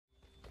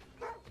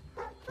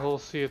I'll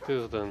see it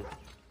is then.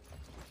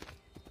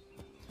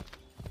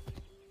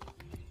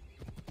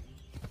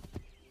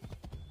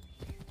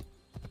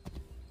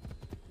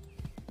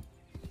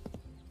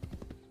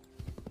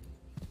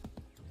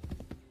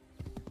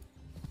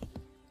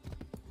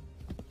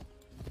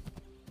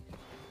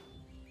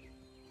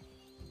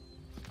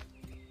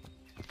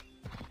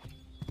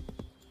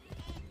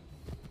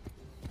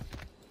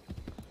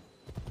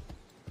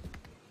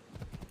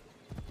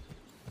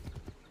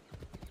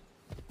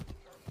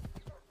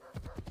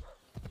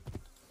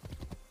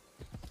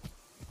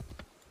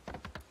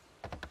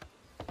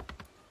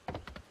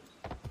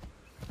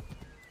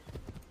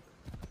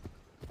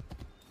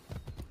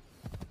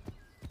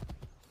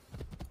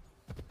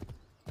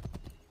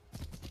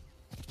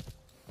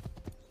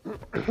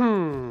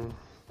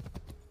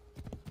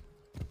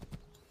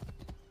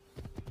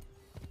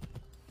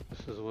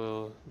 This is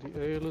where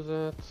the ale is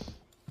at.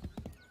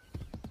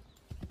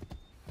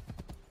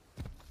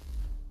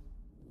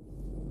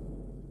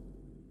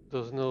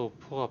 There's no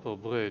proper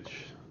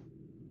bridge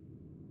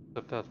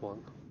except that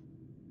one.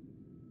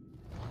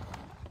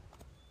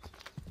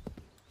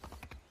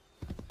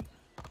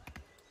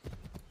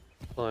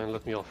 Fine,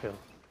 let me off here.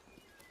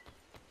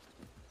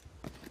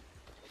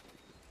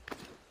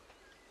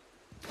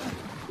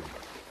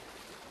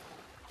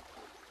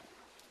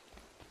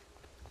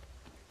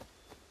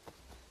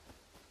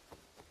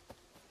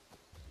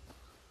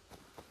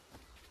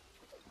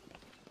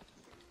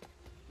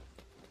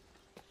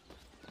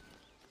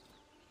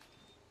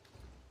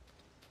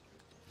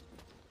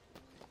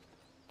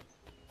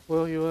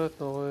 Where are you at,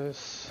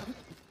 Noise?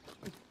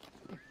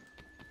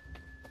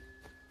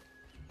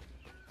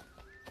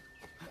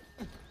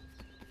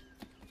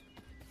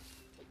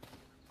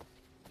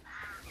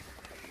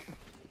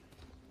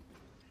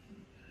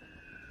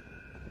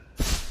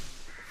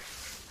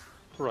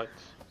 Right,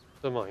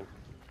 they're mine.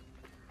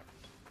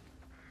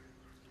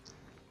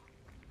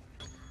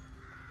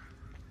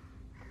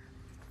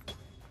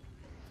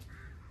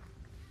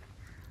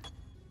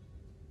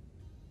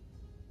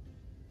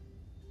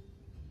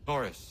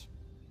 Norris,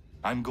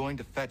 I'm going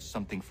to fetch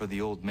something for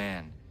the old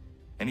man,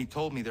 and he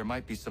told me there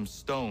might be some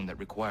stone that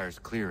requires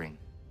clearing.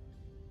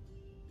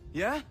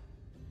 Yeah?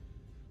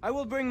 I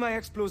will bring my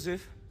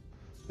explosive.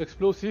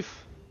 Explosive?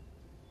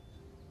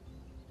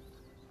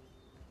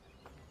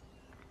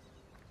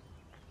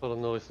 Oh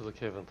no, it's the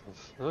cave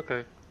entrance.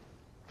 Okay.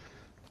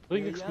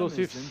 Bring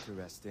explosives.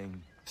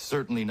 Interesting.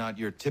 Certainly not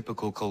your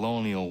typical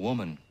colonial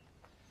woman.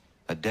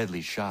 A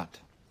deadly shot.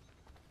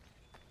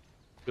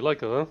 You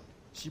like her, huh?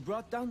 She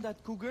brought down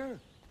that cougar.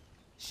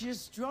 She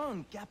is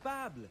strong,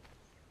 capable.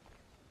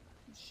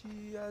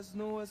 She has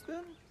no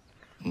husband?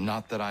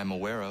 Not that I'm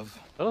aware of.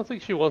 I don't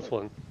think she wants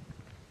one.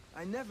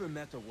 I never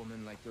met a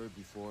woman like her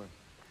before.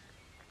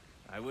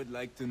 I would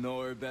like to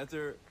know her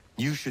better.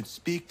 You should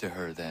speak to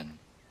her then.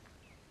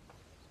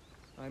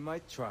 I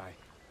might try.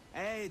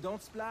 Hey,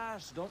 don't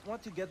splash. Don't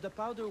want to get the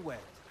powder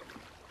wet.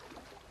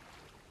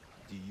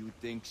 Do you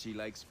think she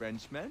likes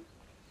Frenchmen?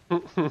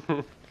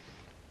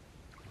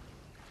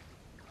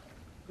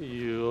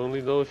 You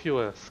only know if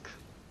you ask.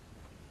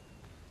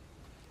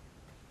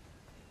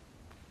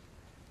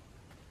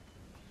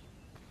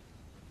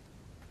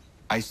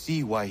 I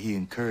see why he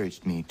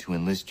encouraged me to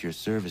enlist your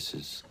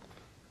services.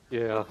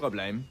 Yeah. No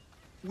problem.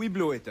 We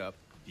blow it up.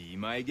 Be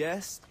my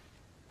guest.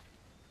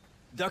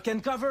 Duck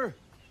and cover.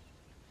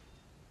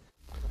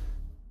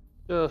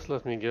 Just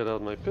let me get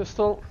out my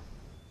pistol.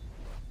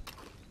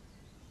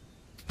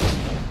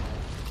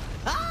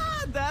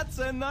 Ah, that's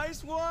a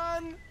nice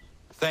one.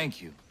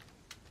 Thank you.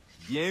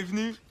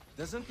 Bienvenue.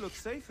 Doesn't look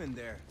safe in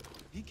there.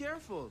 Be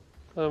careful.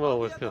 I'm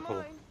always I'll be at the careful.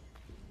 mine.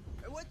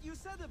 What you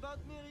said about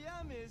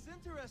Miriam is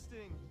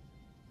interesting.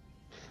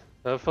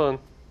 Have fun.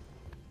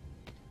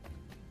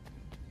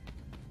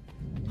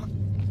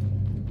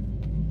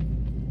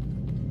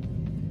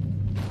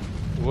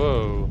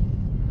 Whoa.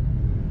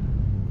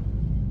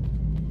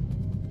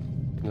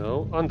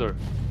 No, under.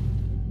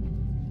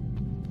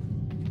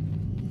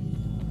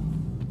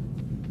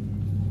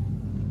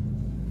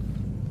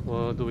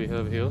 What do we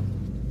have here?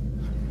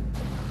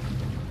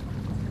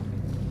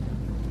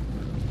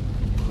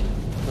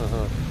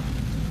 Uh-huh.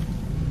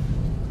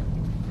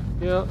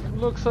 Yeah,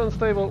 looks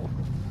unstable.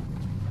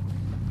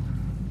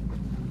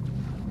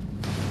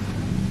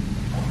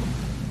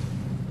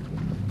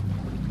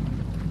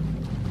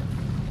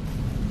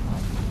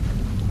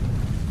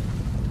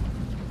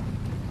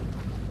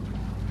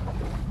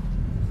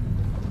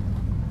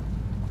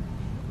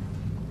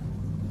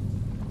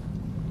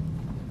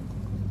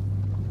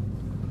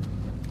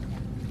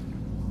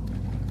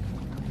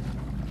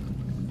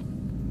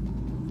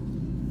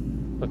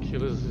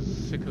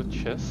 Achilles' secret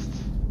chest.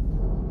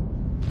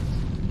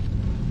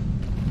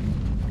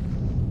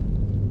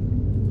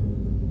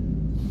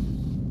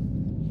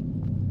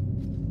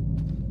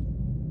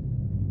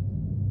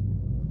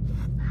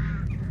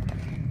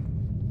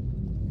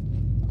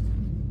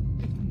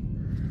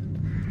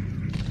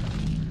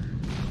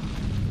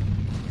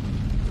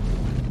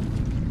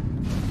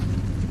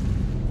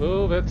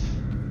 Move it!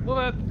 Move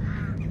it!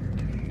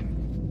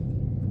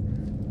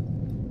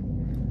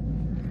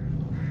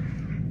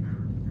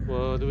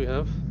 What do we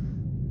have?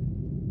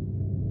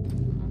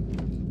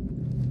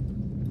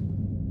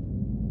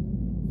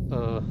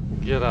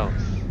 Get out.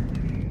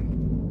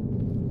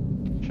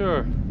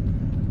 Sure.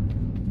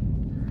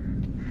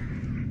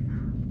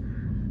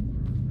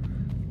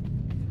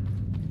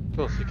 Of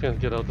course, you can't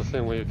get out the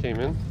same way you came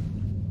in.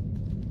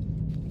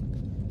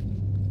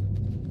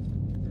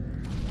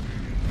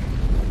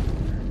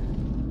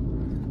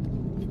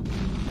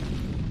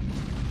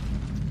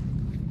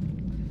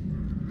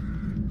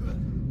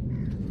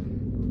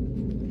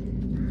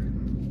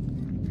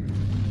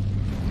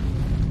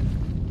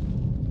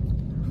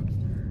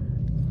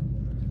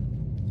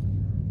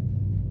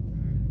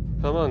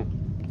 Come on.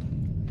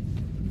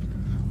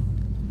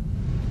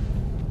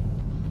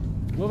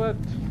 Move it.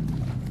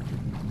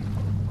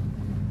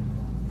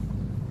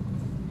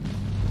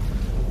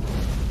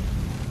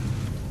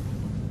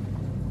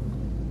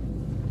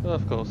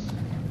 Of course.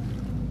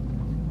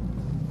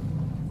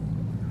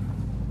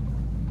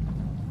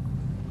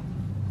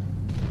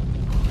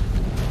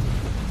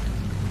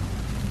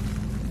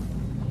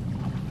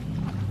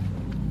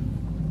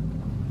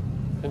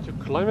 Can't you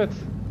climb it?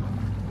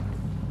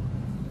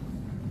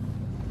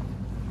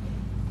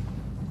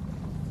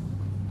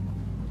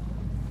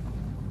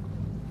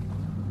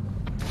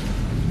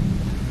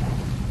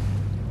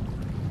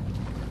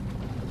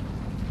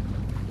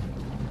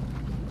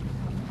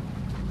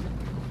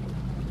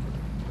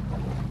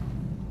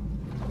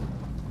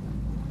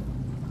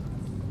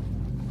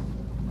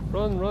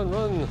 Run, run,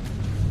 run!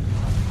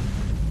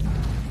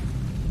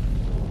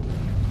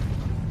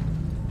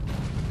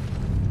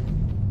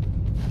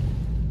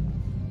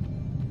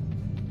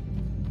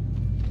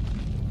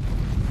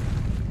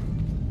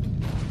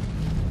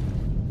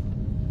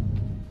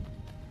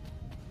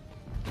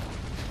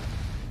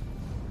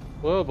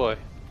 Oh boy.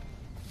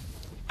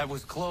 That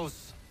was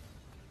close.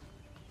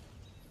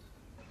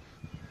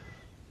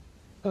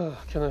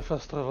 Can I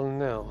fast travel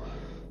now?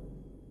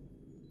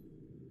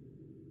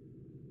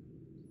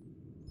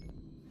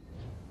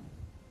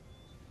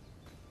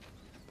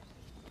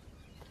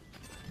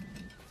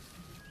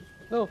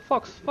 No,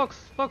 fox, fox,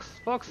 fox,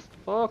 fox,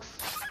 fox.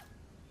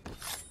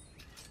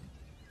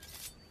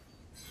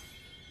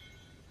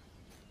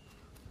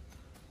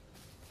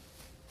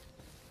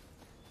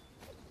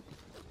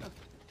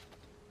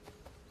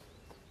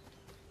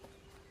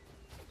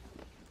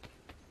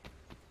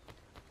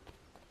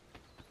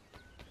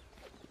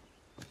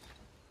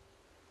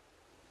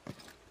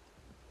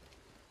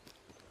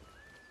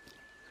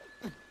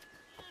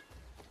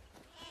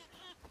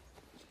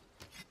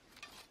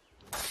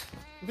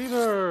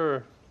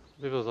 Beaver!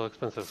 Beavers are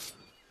expensive.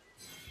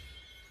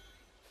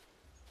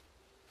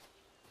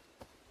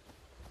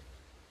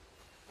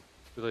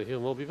 Did I hear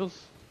more beavers?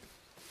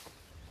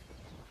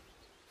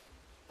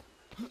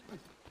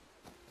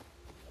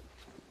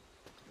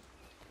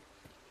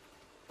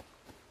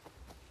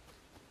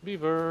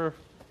 Beaver!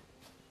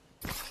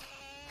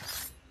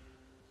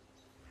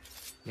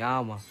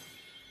 Ja, man.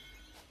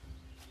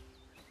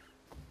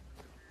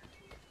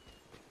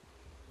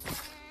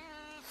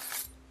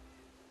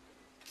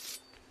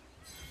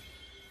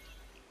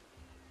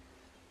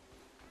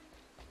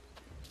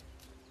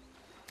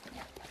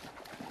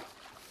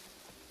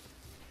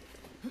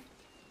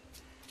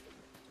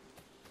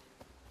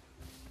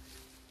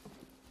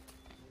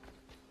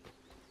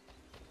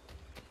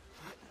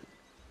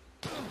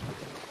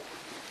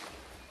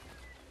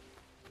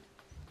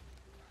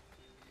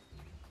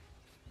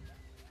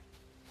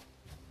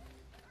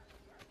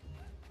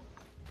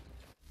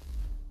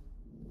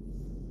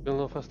 Still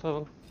no fast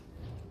travel?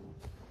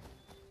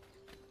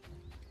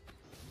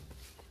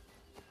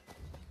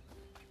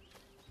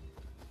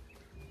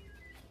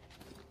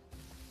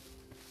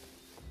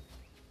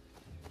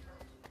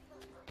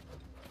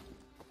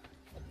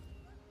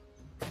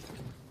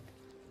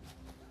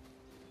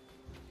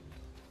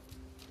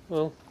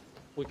 Well,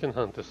 we can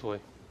hunt this way.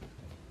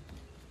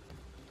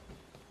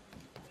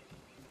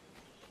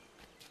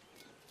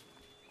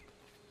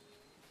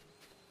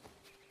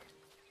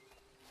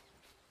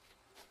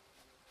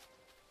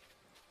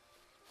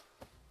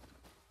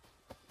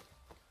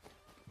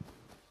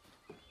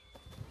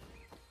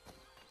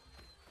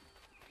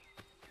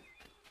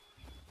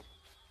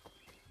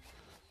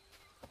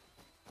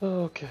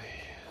 Okay.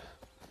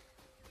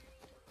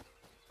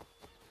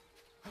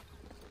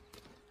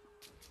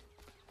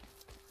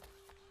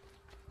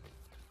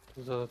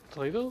 Is that a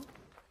title?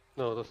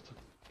 No, that's the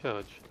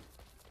carriage.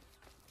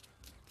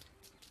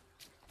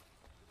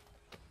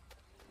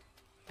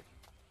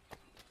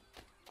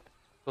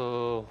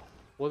 So,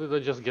 what did I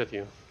just get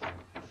you?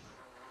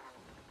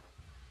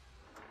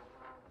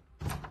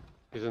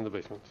 He's in the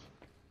basement.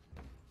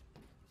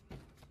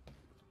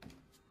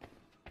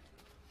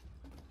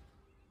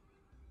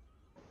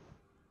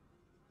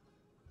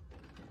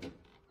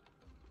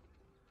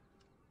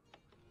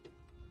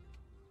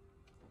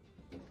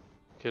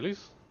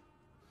 Achilles?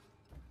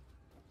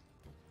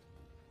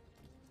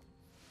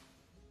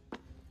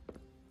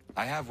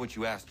 I have what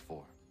you asked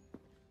for.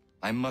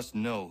 I must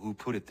know who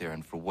put it there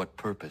and for what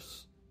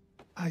purpose.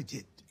 I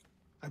did.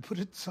 I put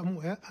it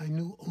somewhere I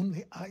knew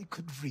only I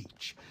could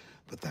reach,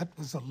 but that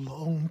was a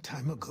long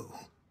time ago.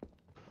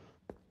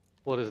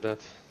 What is that?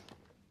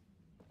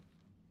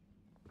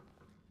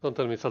 Don't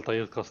tell me it's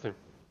Altair's costume.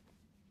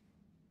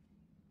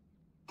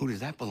 Who does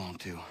that belong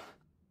to?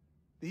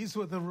 These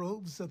were the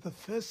robes of the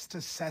first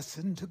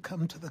assassin to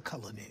come to the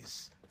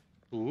colonies.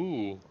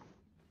 Ooh.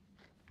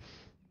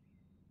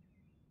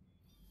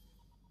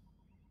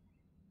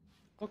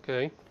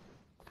 Okay.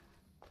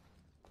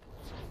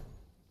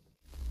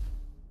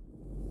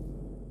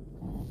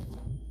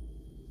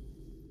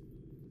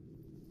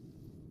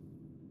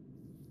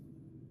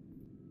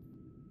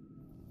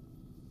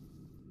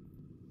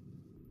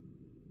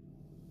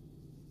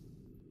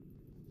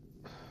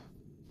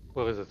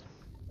 Where is it?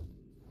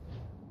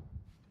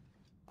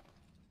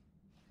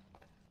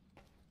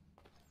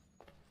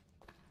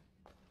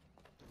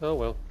 Oh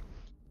well.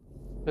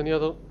 Any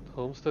other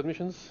homestead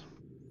missions?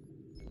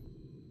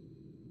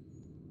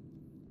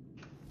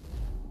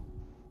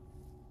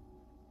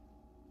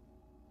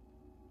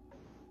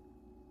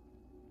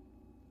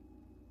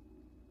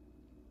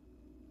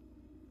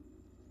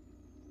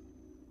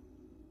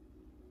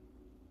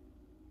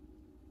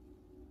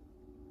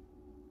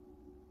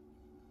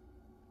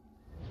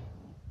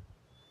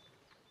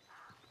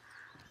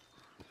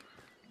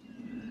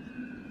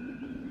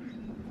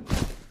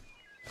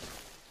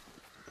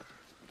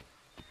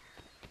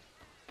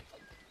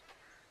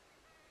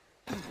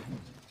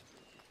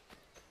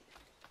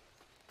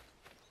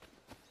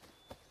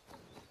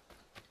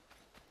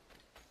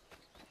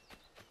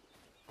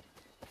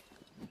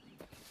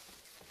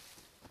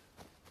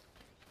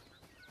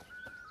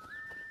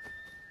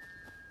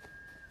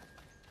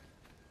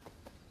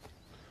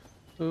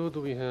 Who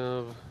do we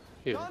have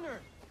here? Connor!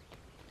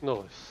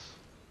 Norris.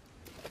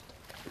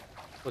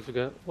 What you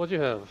got? What you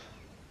have?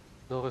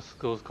 Norris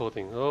goes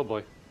coating. Oh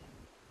boy.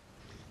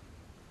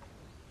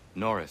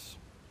 Norris.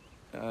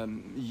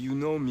 You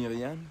know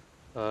Miriam?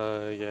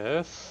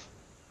 Yes.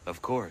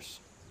 Of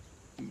course.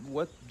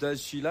 What does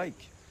she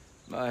like?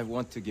 I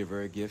want to give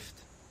her a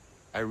gift.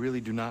 I really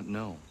do not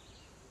know.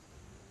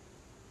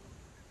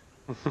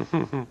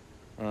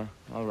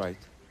 All right.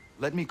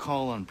 Let me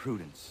call on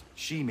Prudence.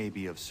 She may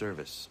be of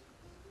service.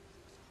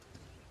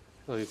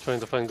 Are you trying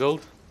to find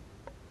gold?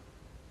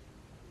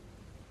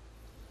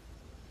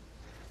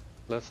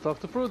 Let's talk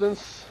to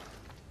Prudence.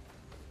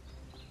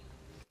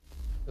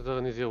 Is there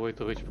an easier way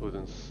to reach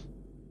Prudence?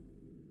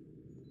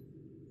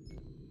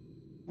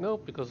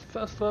 Nope, because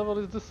fast travel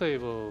is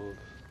disabled.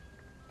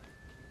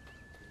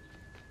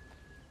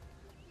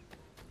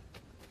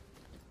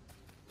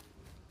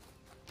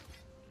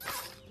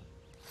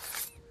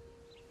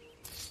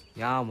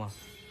 Ja, man.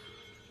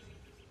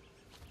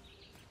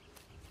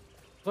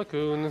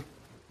 Raccoon.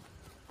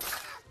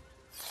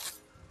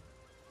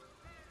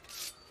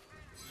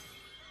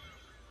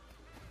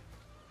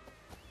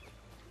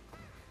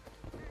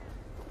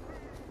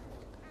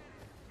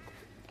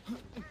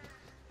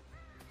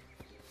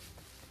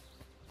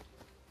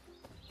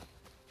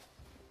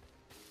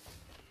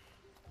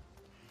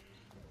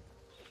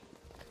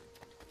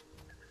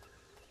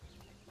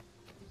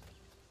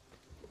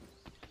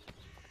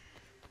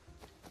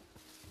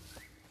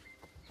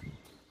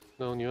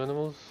 No new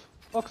animals.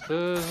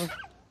 Foxes.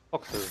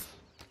 Foxes.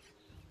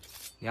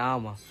 Ja,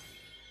 man.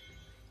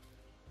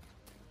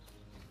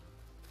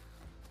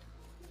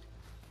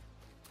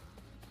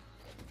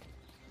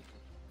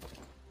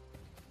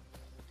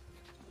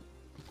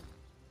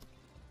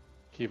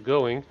 Keep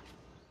going.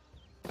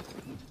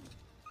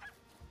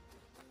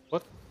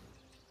 What?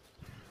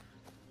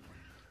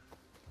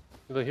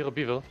 Did I hear a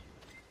beaver?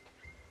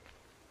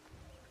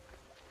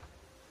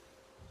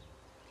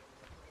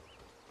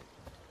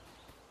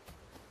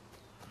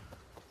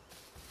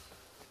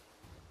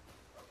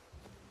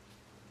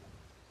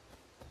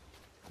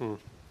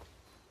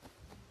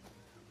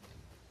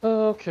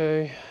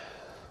 Okay.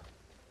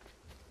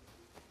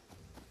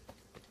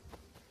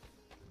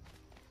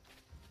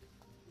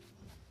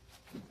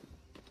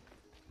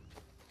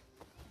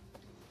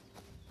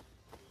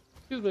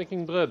 He's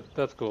making bread.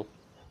 That's cool.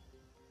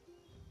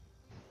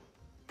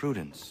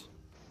 Prudence.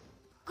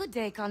 Good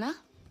day, Connor.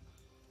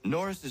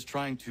 Norris is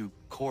trying to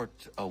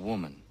court a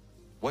woman.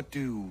 What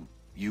do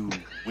you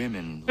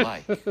women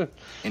like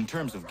in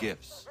terms of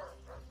gifts?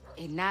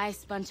 A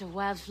nice bunch of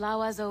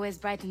wildflowers always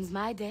brightens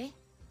my day.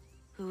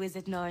 Who is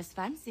it Norris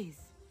fancies?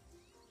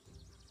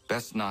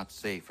 Best not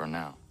say for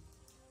now.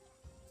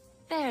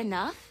 Fair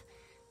enough.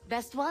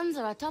 Best ones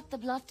are atop the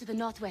bluff to the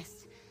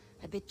northwest.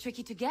 A bit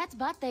tricky to get,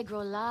 but they grow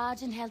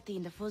large and healthy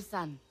in the full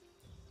sun.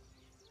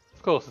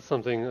 Of course, it's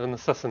something an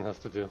assassin has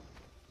to do.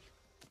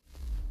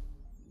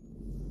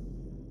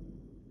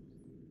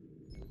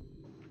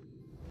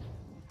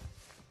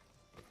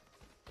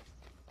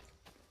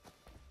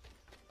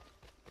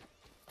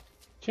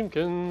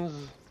 Chimkins.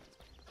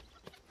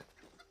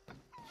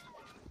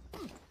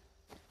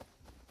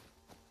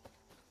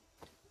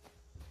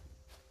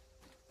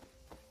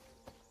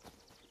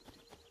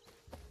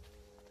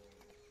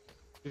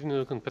 Even though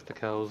you can pet the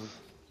cows,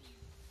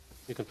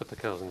 you can pet the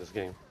cows in this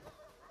game.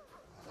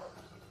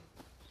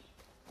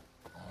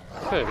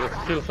 Okay,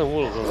 let's kill some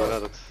wolves on that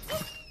at it.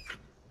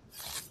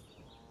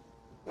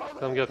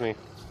 Come get me.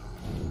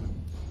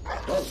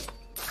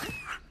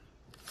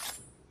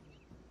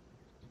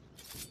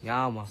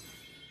 Yeah, man.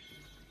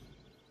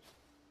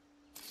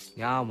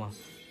 Yeah, man.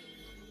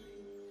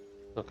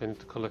 Okay, I need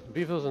to collect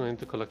beavers and I need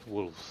to collect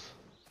wolves.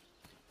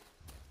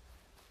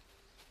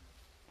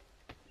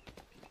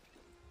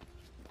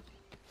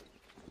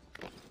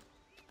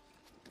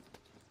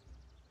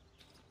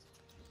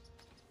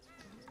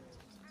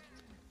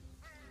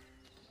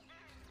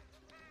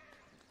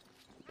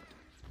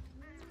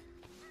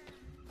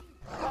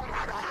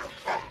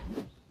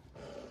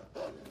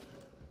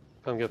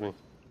 Come get me.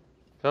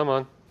 Come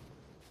on.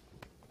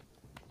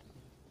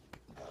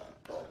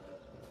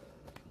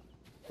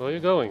 Where are you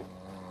going?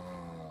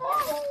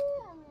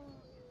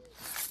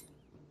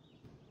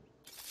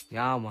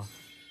 Yeah, man.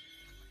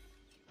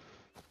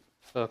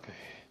 Okay.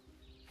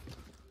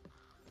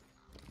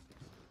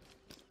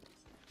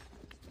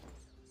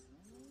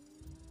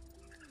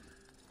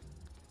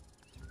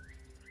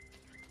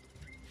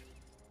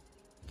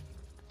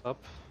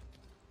 Up.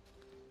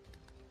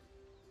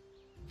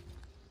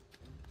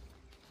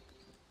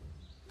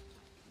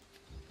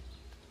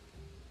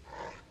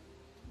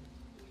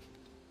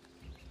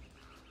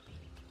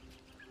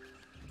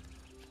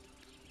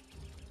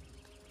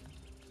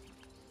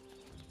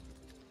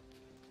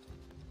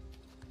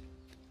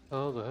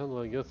 How the hell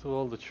do I get through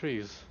all the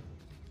trees?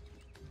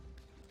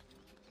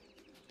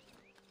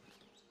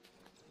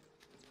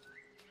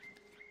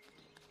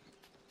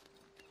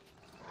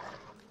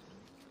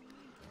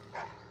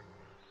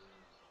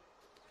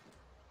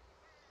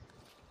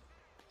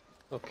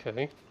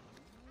 Okay.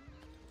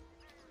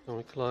 Then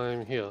we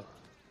climb here.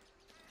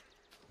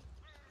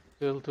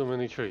 Still too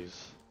many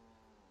trees.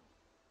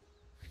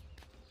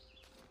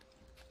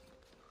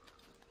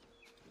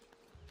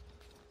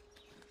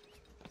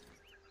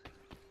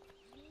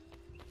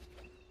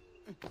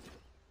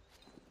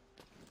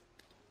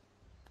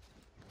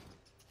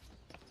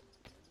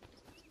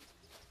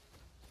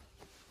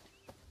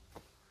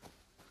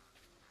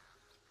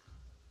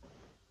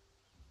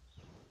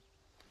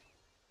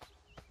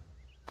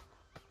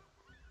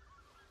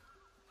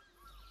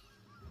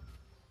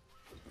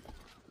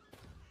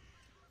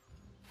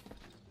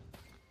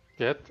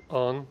 Get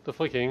on the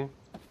freaking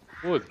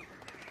wood.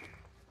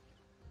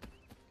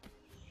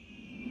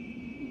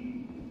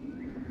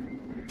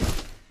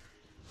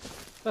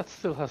 That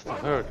still has to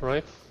hurt,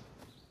 right?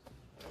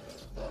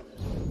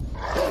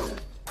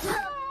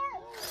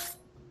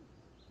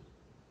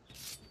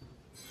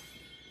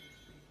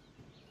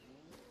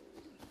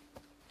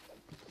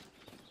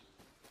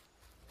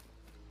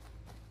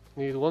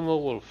 Need one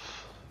more wolf.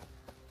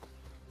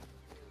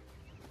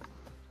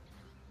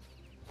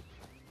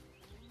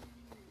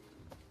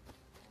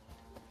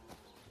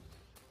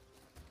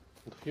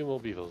 And a few more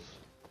beavers.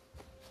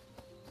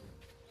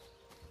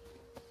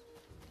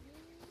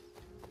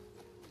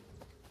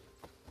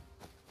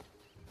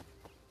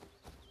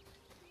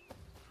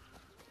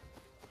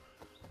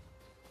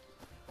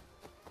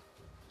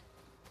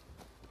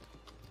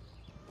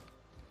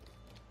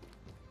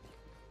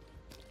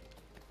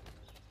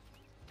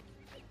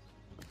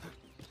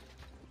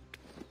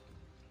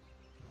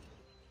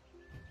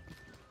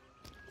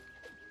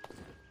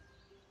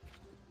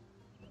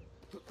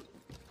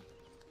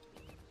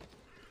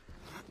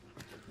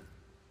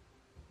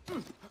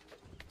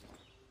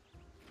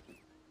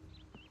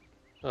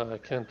 I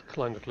can't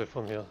climb the cliff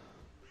from here.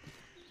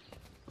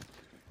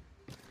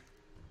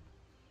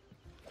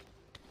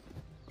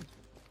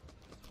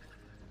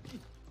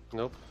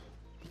 Nope.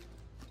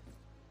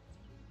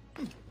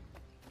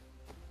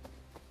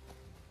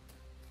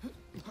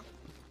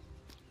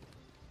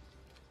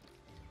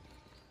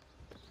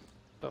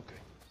 Okay.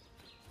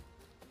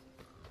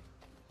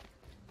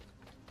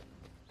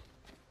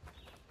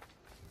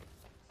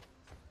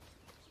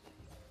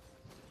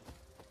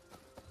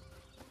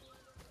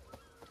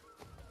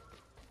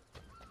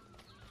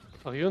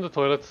 Are you in the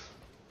toilet?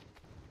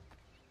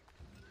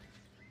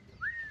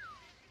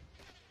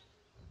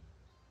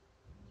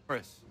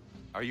 Chris,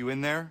 are you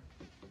in there?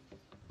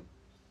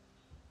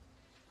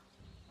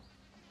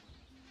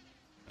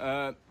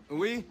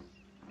 Oui?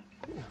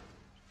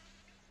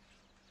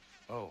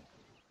 Oh.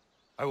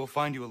 I will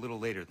find you a little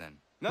later then.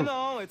 No,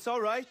 no, it's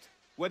all right.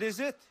 What is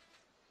it?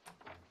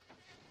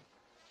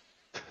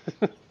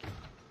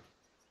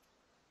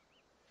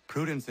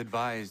 Prudence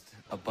advised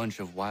a bunch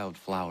of wild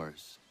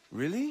flowers.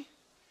 Really?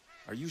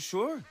 Are you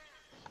sure?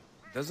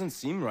 Doesn't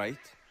seem right.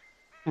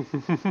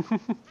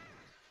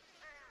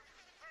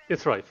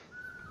 It's right.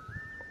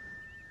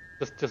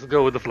 Just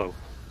go with the flow.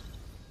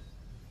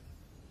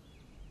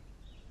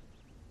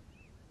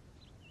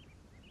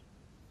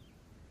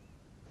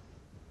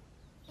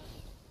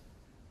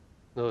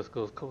 No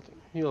gold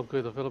coating. New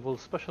upgrade available.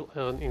 Special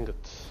iron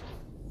ingots.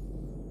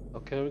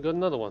 Okay, we got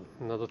another one.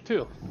 Another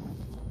two.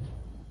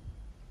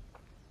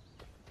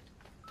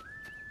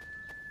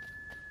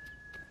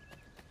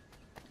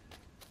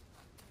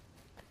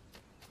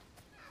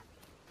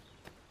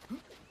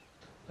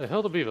 I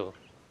held a beaver.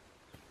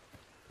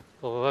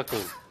 Or a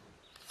raccoon.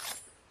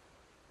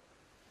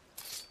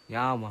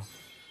 Ja, man.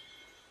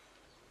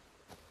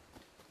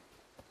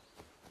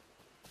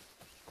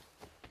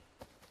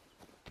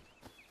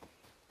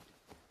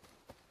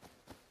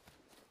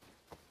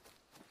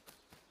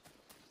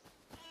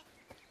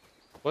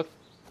 What?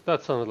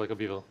 That sounded like a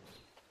beaver.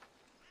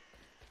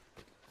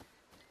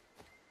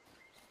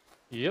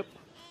 Yep.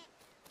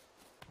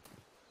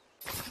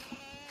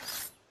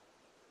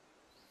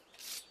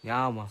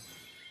 Ja, man.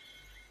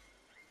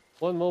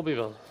 One more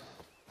beaver.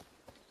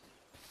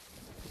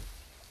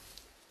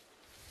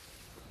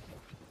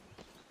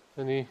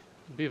 Any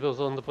beavers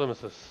on the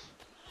premises?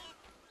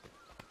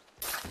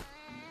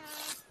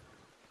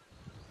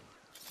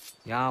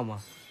 Ja, man.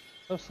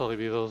 I'm sorry,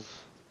 beavers.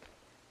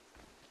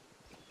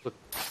 But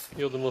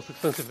you're the most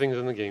expensive things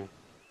in the game.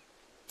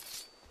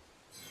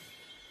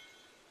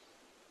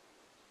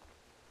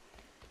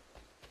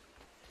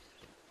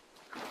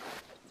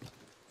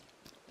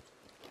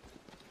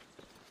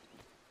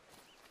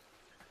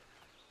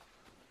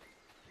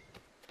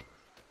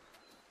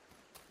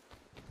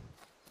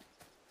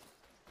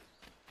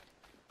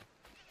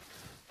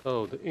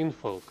 Oh, the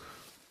infolk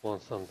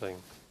want something.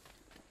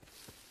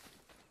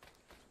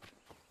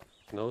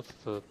 No, it's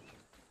the...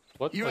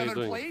 What You are you haven't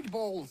doing? played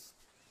bowls.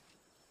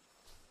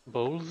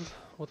 Bowls?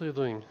 What are you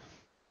doing?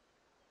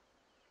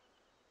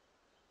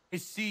 I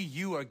see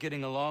you are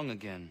getting along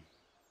again.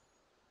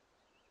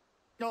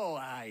 Oh,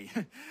 aye.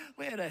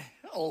 We're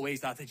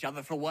always at each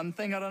other for one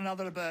thing or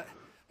another, but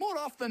more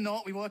often than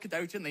not, we work it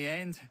out in the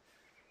end.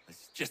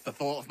 It's just the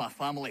thought of my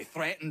family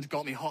threatened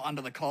got me hot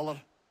under the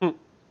collar.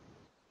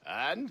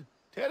 And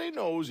Terry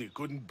knows he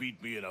couldn't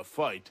beat me in a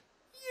fight.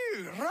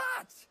 You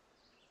rat!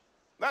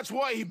 That's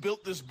why he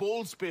built this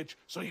bowls pitch,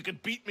 so he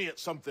could beat me at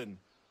something.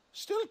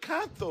 Still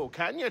can't though,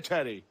 can you,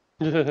 Terry?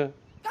 I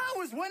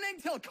was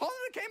winning till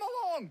Connor came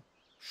along!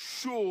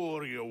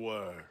 Sure you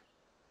were.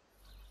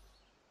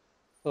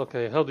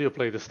 Okay, how do you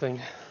play this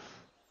thing?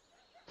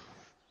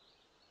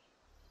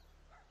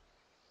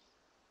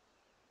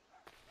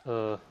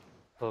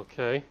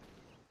 Okay.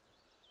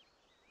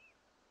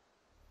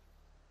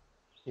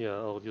 Yeah,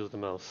 I'll use the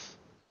mouse.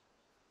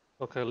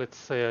 Okay, let's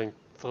say I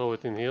throw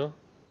it in here.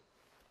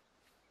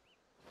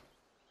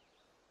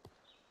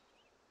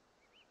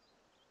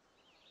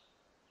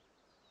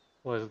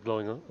 Why is it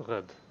glowing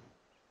red?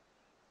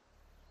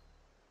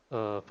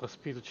 Press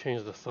P to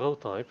change the throw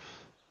type.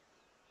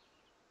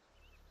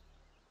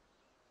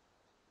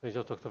 Page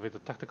out to activate the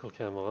tactical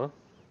camera.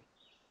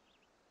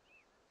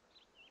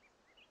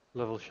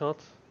 Level shot.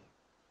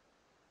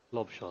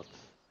 Lob shot.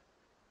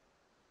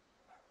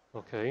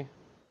 Okay.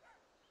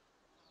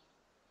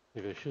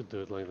 Maybe I should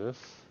do it like this.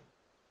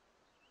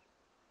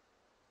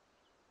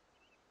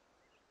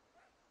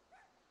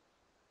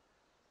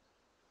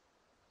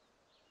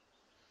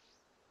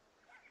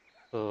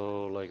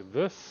 So, like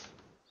this.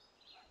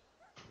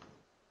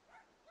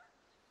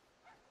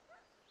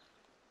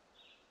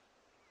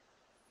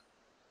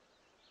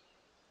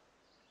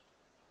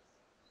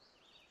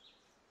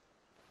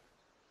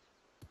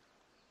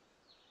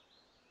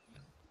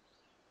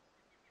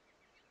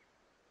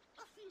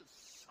 I feel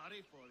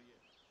sorry for you.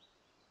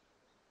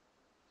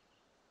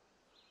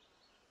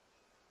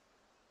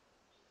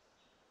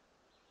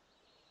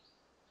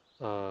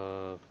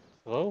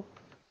 Throw.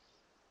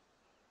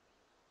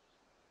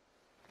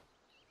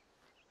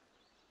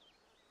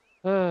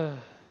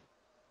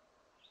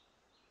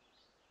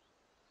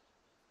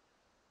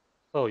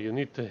 Oh, you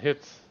need to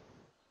hit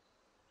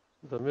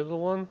the middle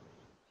one.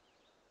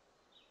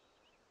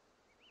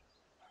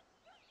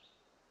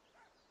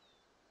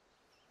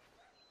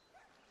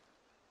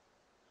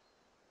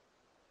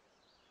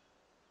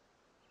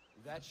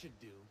 That should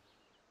do.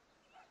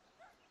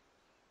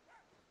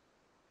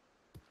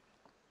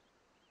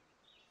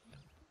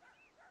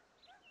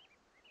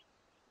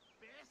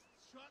 Best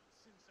shot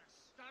since I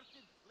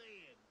started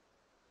playing.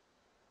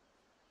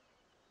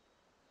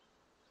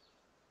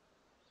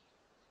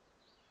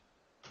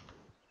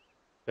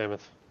 Damn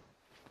it.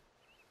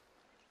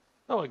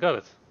 Oh, I got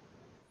it.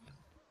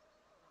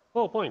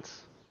 4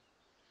 points.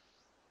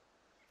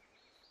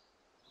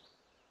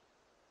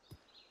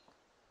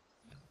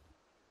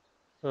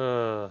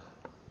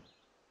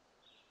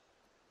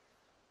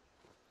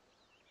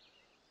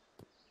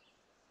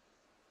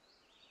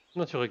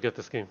 Not sure I get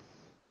this game.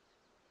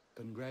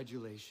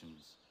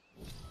 Congratulations.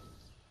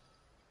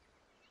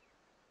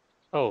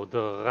 Oh,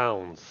 the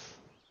rounds.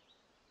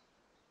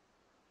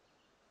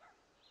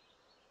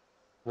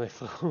 Can I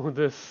throw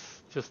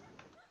this? Just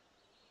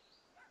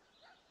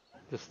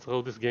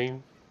throw this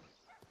game.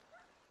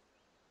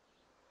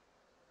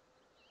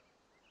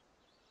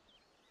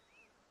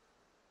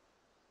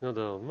 No,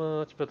 there are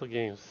much better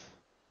games.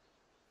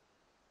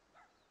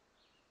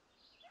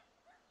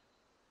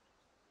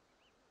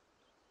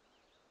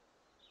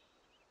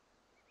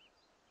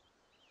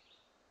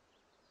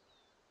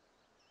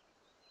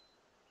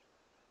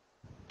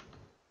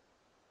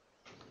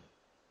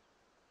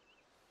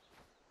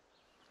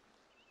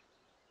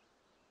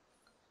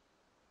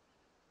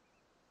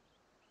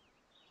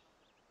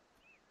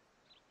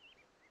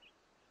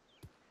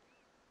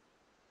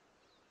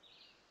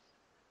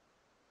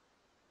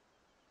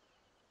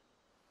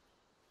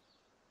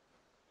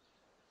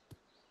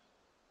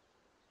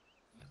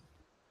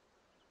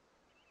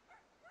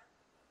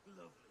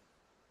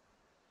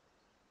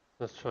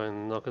 Let's try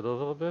and knock it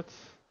over a bit.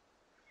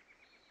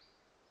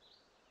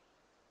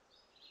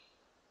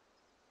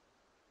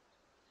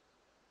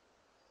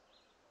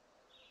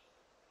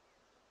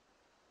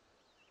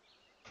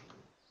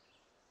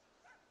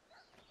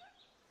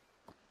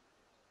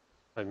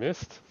 I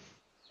missed.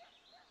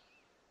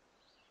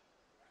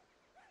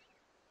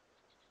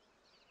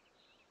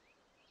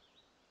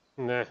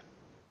 Nah.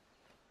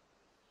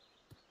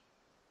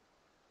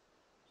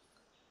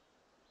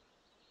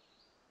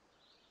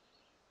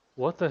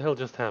 What the hell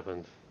just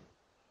happened?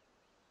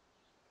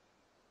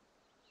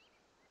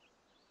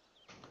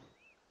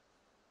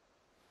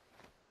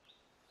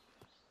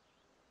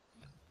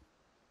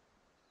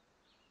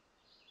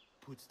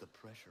 Puts the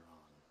pressure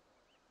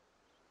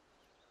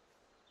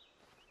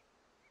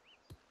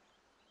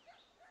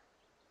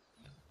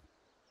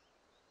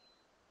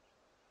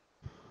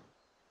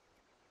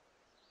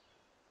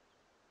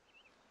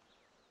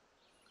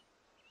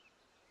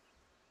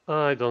on.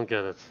 I don't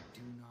get it.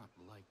 Do not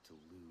like to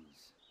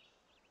lose.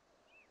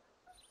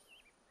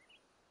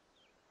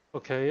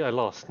 Okay, I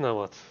lost. Now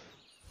what?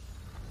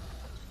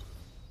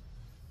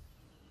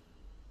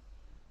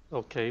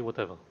 Okay,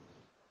 whatever.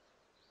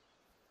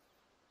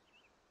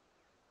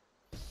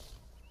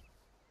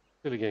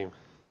 Silly game.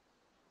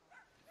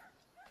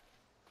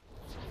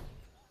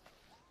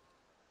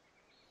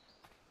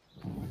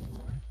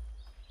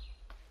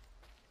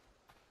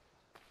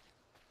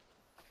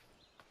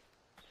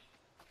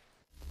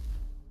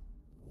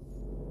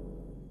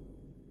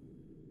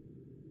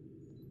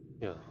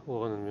 Yeah,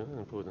 war and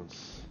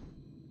impudence.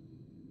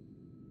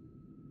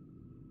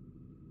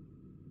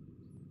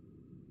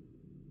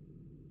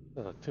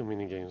 Too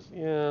many games.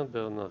 Yeah,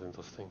 they're not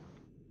interesting.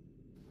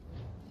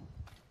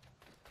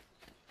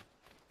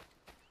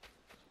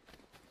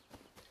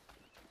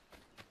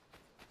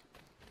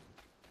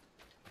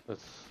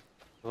 Let's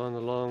run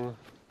along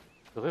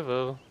the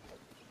river,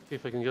 see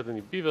if I can get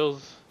any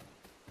beavers.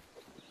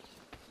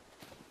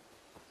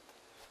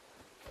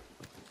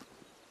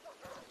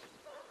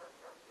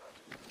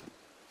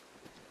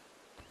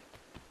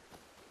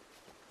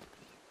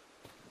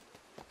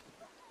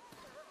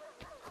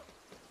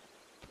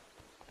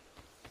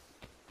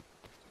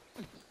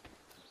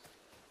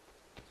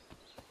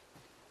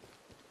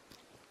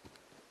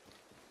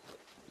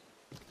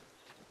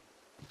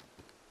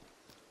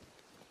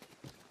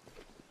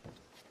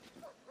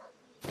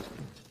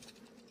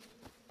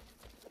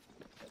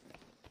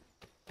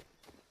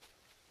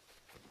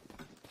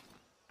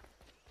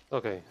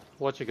 Okay,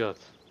 what you got?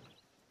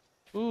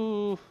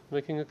 Ooh,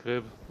 making a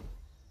crib.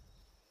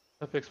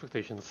 Happy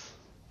expectations.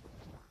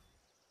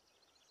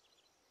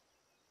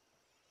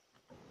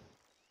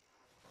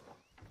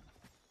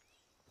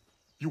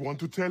 You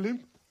want to tell him,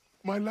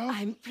 my love?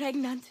 I'm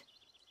pregnant.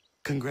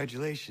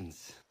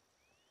 Congratulations.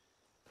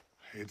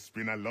 It's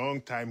been a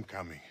long time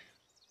coming.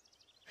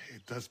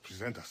 It does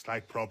present a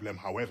slight problem,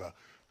 however.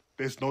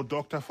 There's no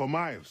doctor for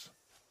Miles.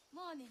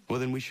 Morning. Well,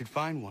 then we should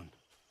find one.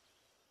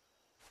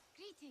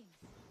 Greetings.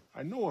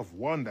 I know of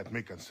one that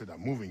may consider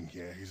moving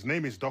here. His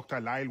name is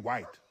Dr. Lyle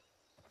White.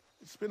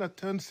 It's been a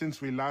turn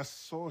since we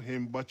last saw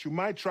him, but you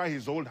might try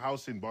his old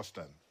house in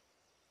Boston.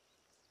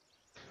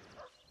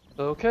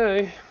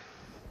 Okay.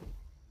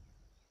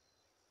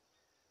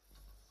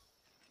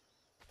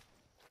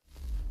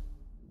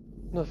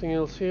 Nothing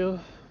else here.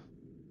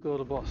 Go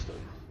to Boston.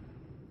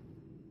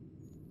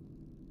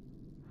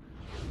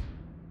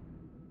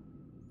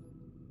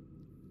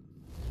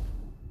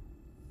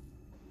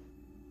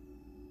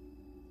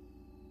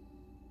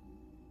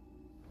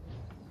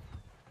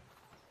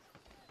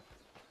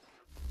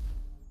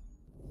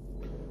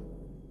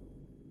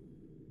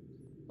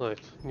 Right,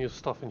 new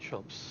stuff in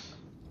shops.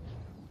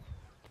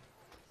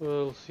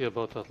 We'll see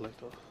about that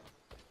later.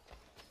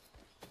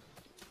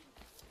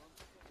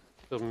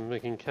 They're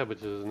making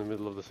cabbages in the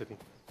middle of the city.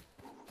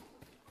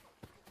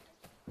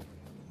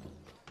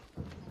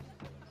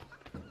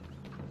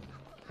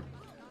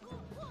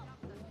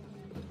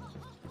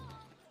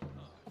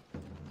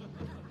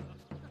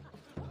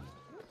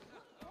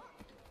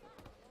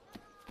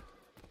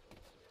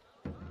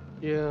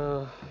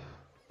 Yeah,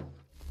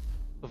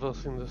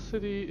 traversing the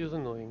city is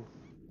annoying.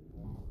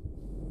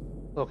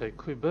 Okay,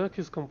 Quebec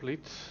is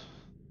complete.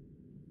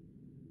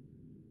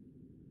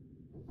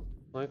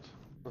 Right,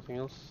 nothing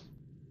else.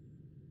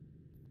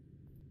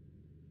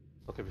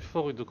 Okay,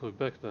 before we do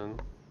Quebec then,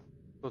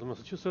 go to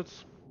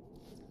Massachusetts.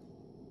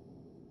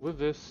 With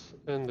this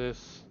and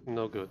this,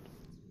 no good.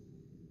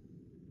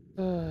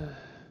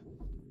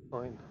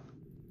 Fine.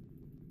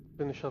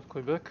 Finish up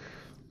Quebec.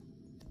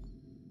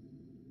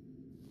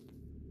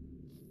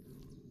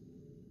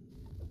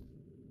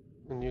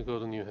 And you go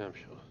to New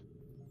Hampshire.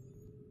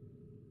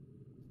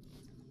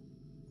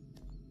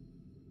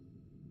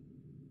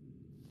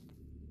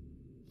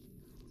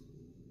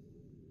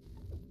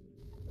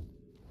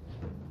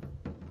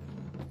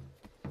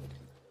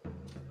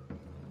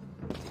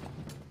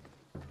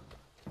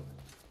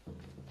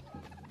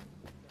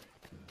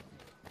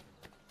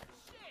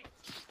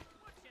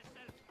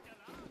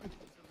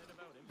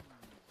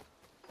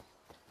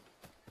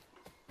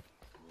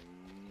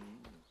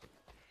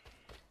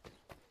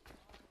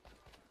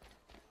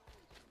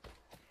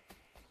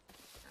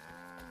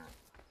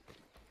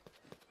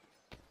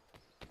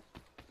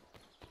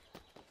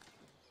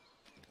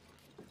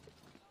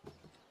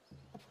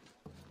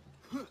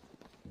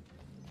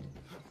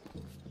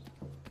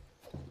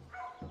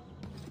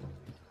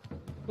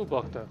 Who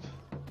blocked that?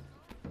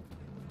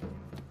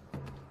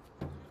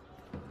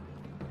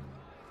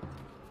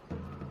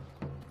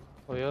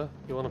 Oh yeah?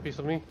 You want a piece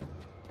of me?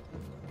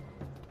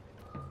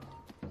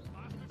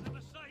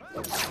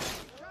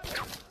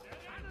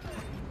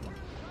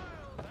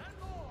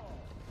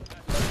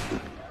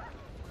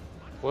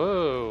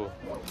 Whoa!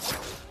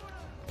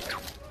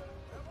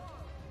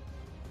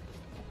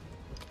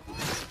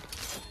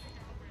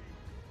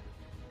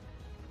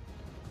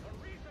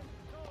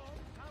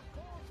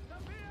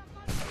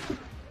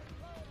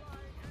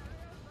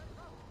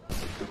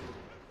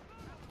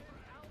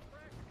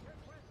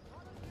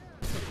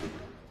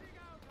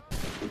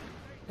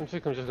 I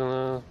think I'm just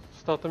gonna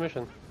start the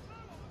mission.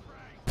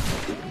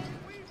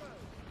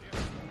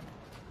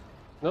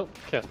 Nope,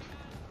 can't.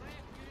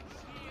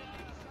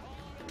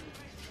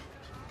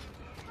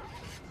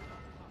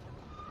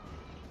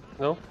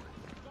 No?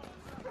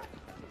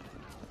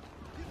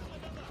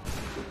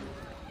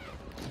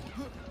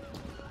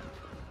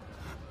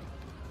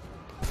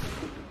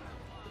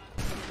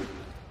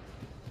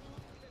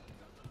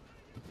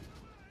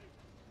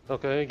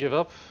 Okay, give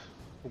up.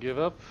 Give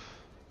up.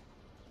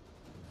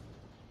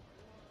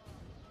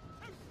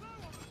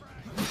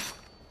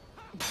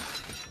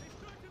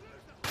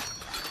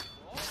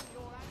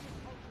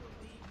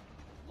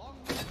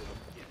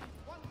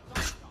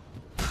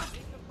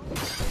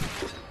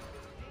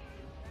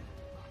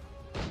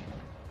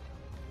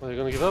 Are you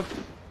gonna give up?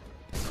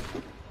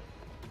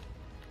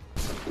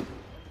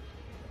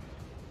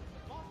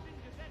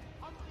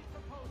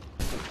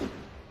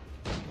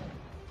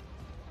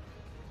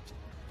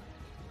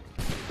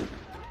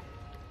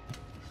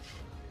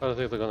 I don't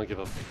think they're gonna give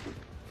up.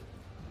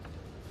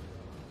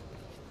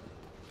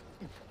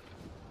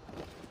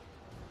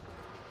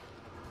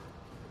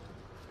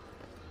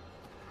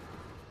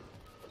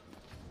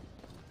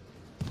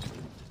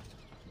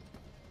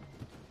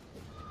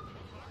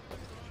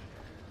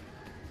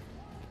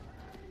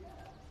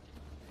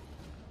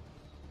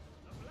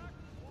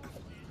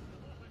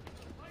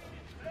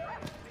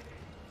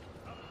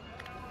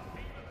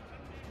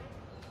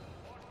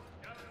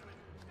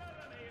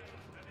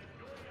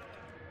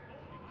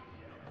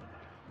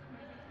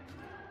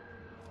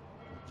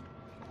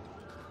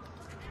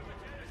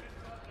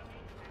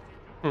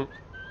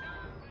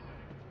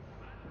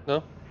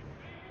 No?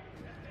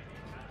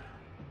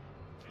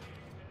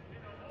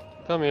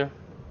 Come here.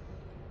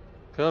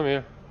 Come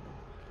here.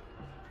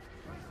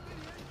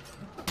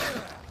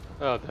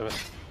 Oh, damn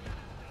it.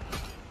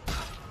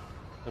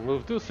 I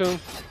moved too soon.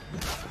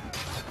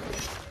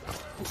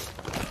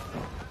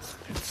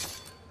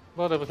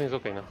 But everything's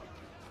okay now.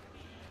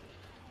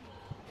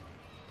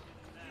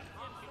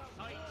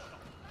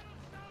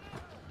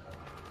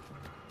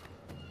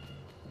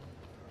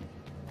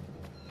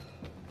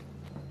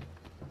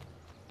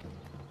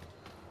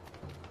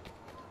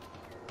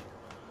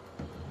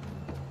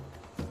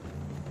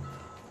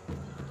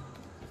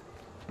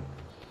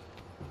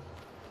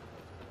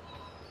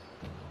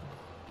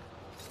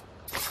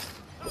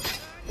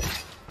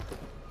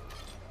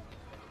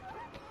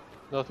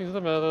 Nothing's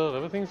the matter,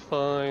 everything's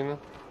fine.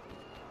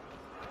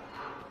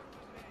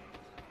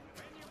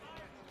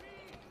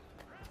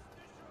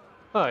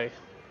 Hi,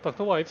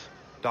 Dr. White.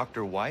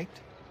 Dr.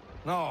 White?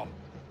 No,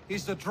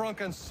 he's the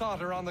drunken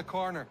sotter on the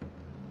corner.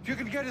 If you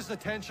can get his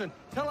attention,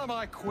 tell him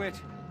I quit.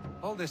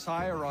 All this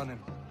ire on him.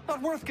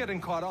 Not worth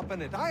getting caught up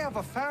in it. I have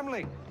a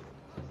family.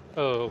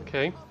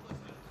 Okay.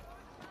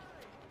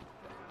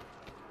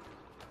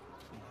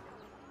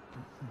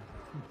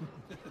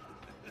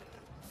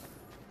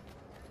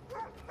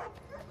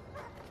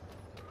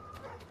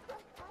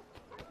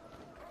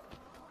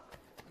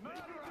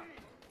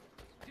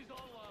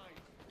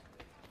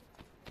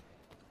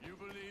 You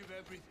believe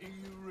everything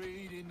you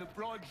read in the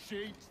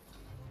broadsheet?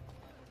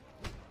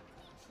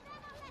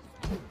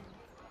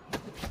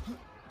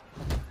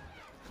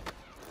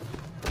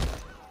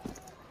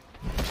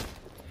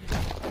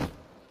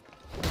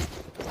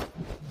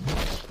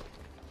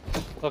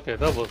 Okay,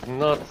 that was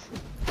not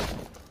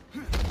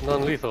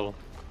non-lethal.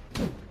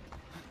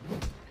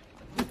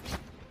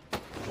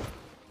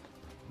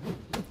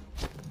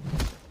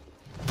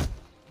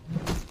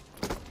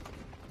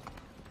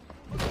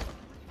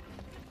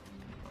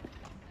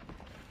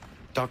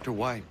 Dr.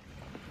 White,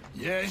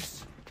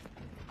 Yes?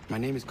 my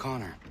name is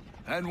Connor.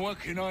 And what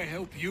can I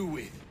help you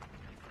with?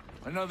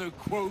 Another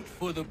quote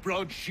for the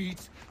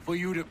broadsheets for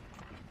you to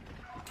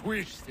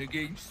twist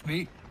against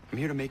me? I'm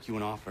here to make you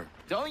an offer.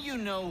 Don't you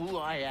know who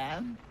I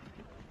am?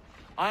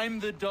 I'm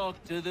the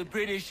doctor the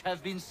British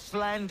have been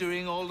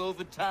slandering all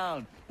over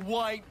town.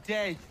 White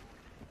Death.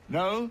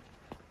 No?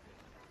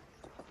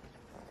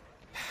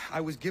 I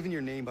was given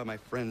your name by my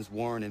friends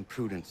Warren and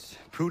Prudence.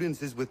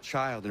 Prudence is with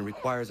child and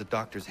requires a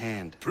doctor's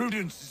hand.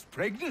 Prudence is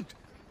pregnant?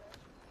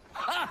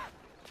 Ha!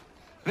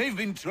 They've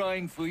been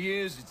trying for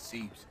years, it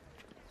seems.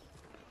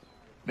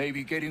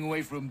 Maybe getting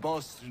away from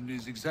Boston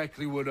is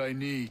exactly what I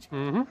need.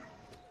 Mm-hmm.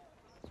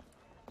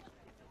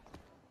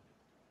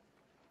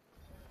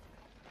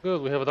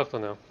 Good, we have a doctor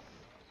now.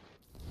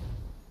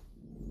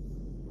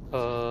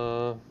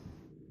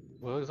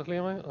 Where exactly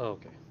am I? Oh,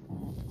 okay.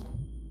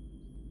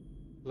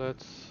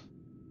 Let's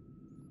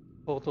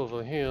port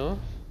over here.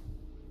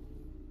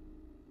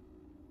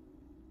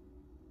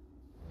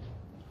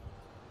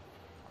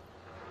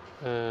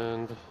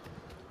 And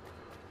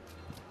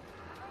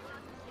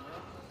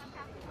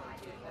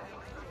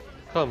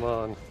come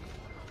on.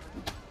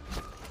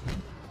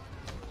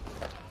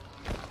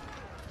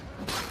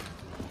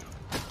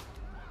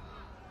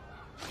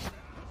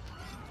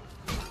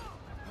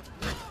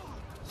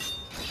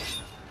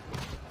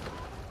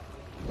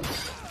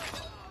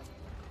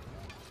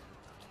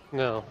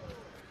 No.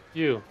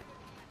 You.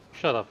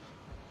 Shut up.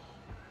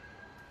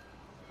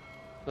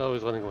 Oh,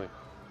 he's running away.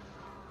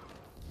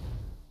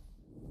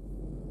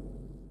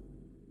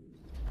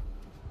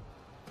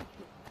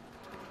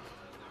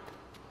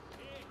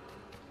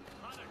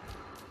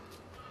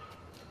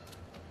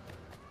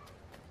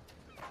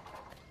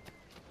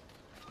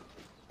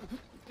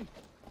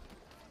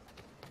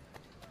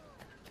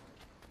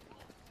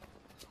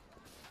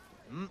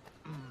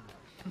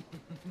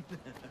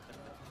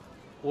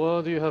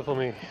 What do you have for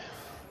me?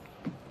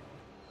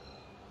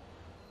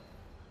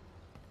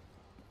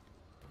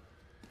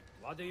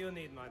 What do you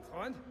need, my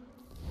friend?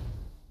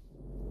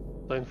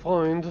 Dein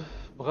Freund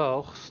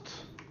brauchst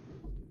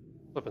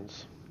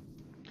weapons.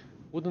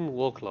 Wooden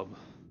war club.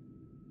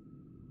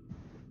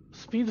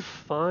 Speed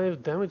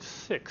 5, damage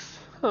 6.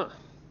 Huh.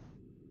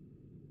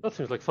 That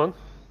seems like fun.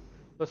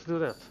 Let's do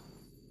that.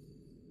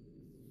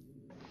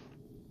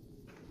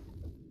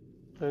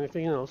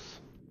 Anything else?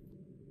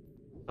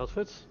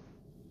 Outfits?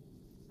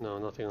 No,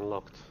 nothing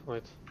unlocked,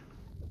 right?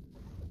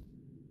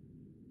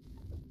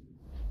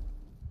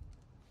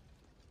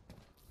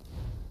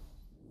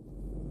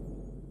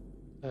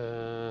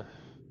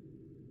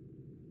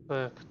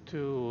 Back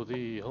to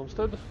the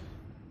homestead.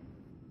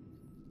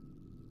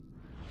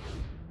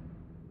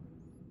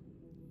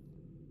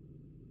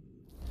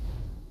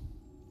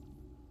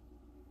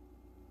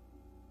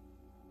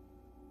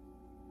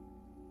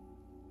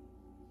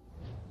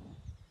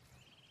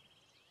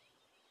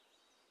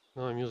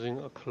 Now I'm using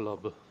a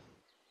club.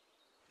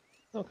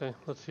 Okay,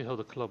 let's see how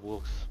the club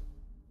works.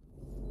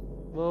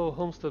 More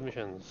homestead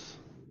missions.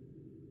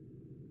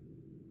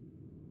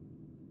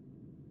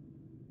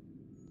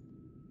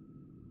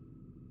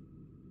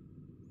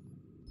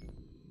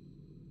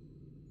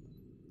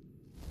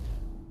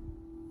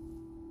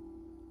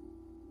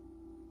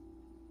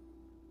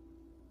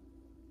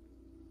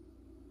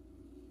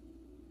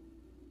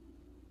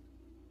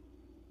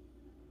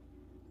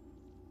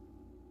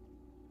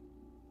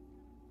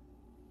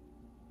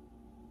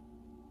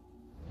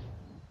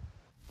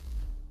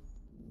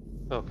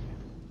 Okay.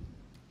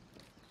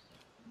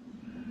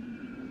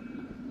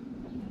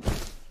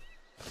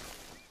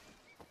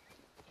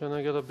 Can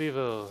I get a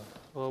beaver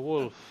or a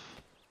wolf?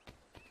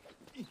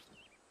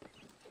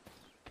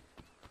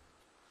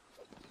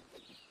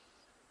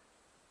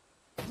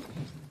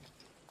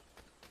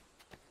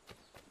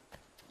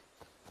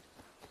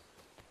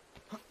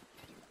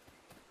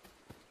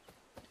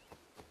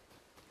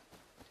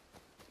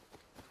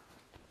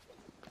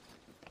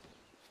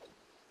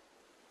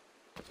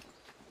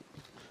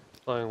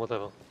 Fine,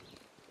 whatever.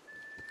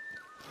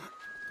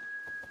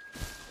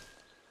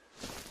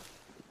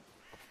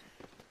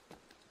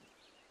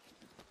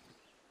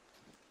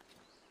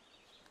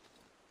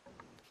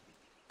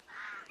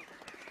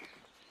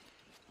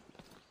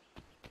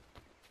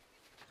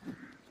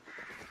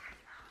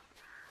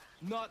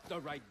 Not the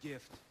right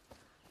gift.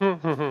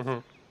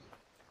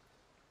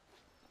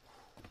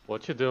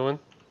 What you doing?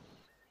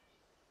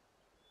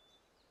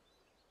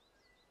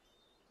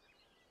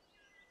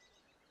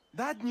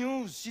 Bad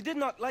news. She did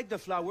not like the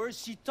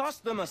flowers. She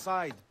tossed them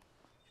aside.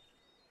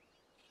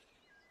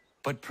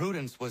 But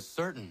Prudence was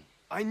certain.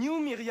 I knew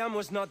Miriam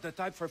was not the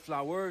type for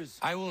flowers.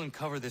 I will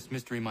uncover this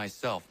mystery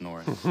myself,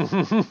 Norris.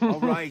 All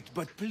right,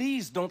 but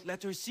please don't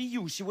let her see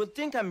you. She will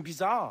think I'm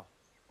bizarre.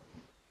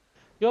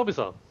 You're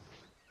bizarre.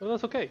 Well,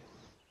 that's okay.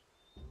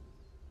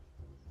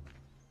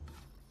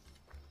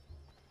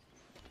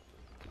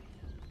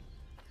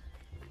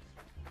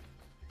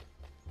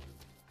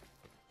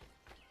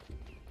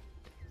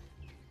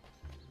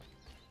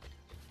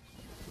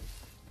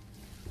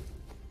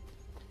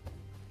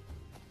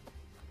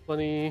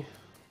 Money.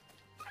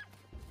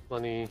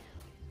 Money.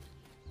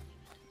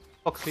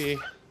 Foxy.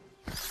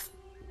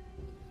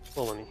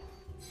 More money.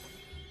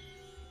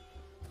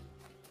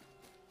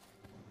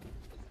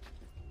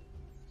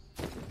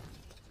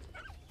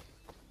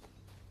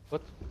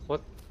 What?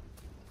 What?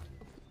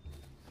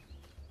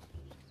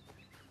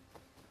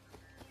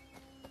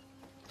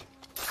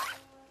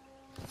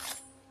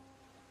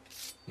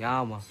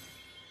 Ja, man.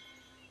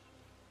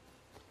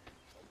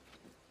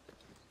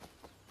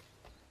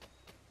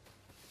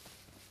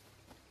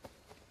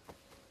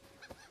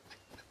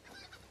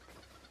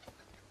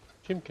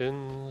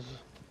 Chimkins.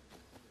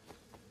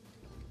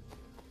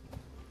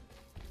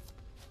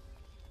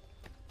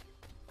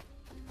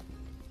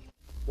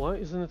 Why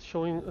isn't it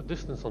showing a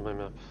distance on my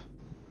map?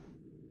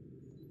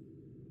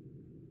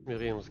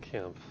 Miriam's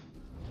camp.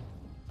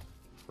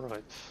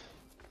 Right.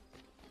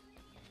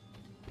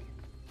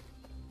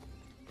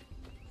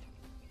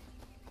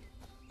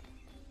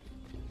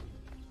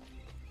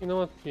 You know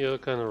what? You're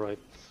kinda right.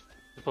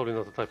 It's probably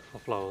not the type for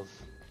flowers.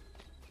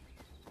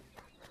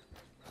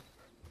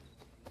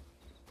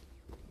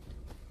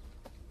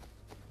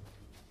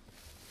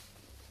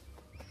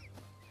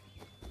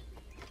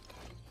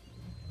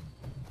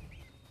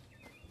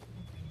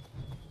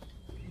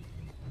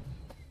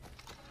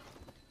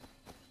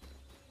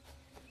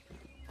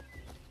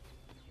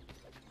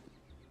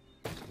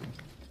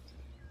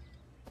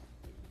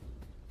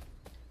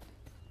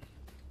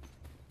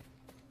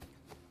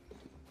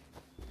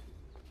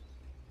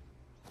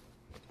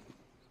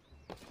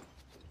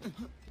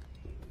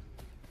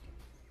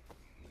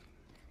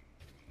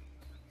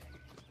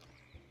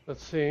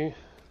 Let's see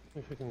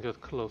if we can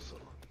get closer.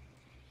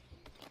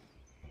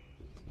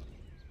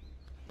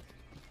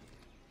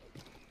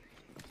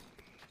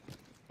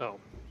 Oh.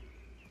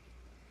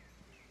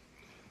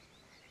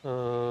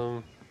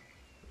 Um.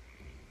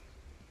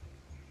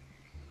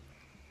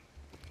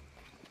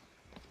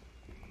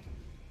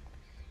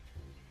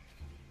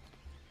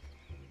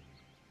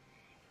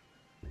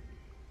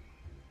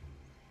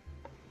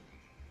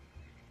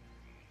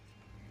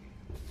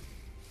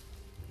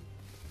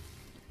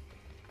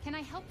 Can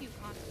I help you,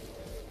 Connor?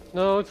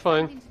 No, it's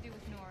fine. Nothing to do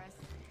with Norris.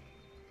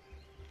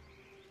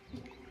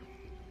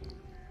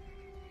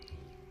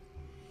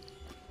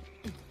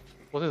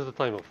 What is the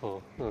timer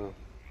for?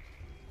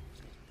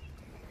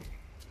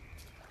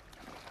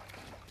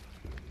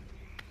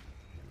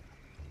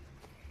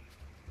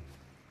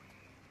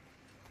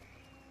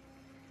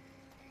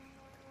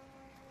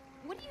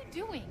 What are you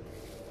doing?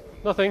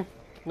 Nothing.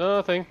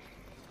 Nothing.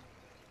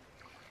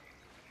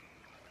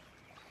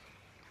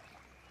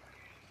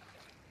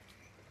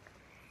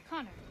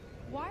 Connor,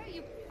 why are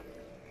you...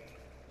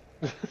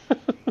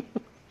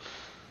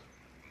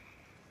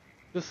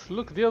 Just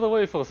look the other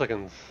way for a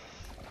second.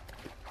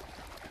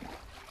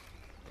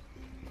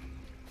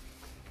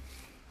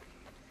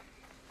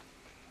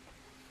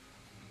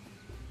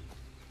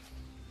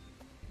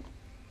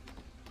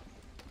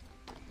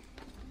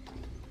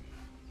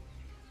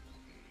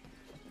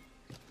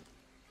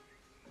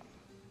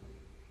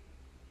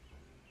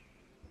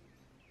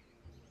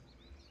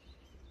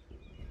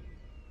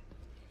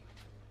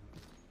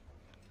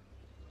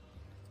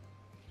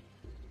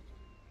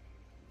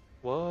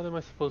 What am I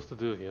supposed to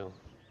do here?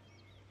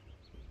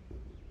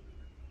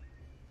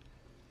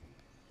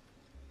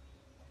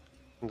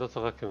 That's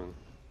a raccoon.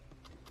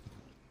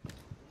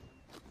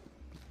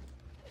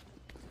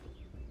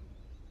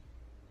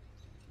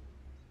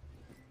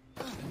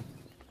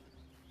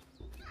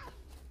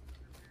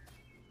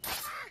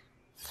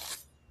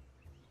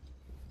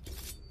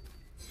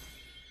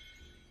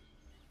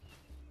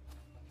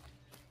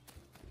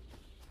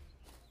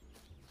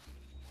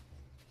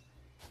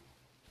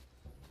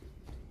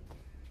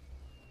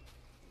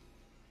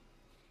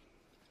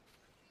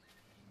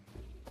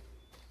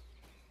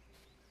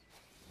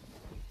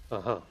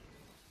 Aha.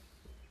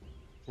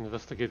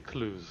 Investigate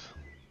clues.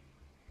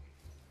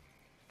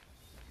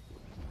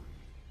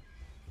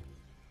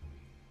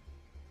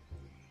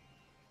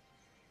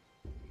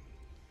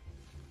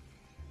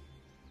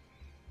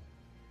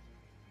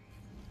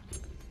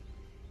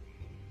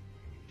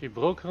 She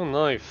broke her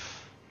knife.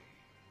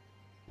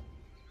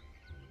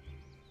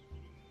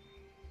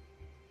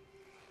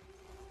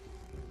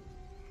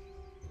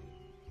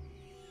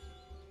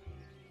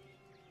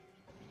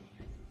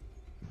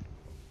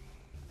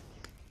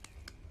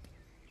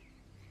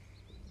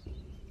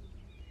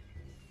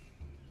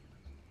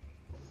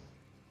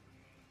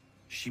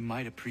 She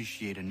might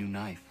appreciate a new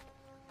knife.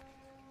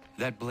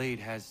 That blade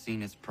has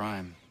seen its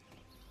prime.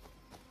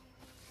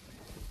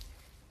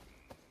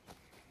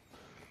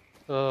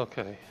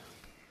 Okay.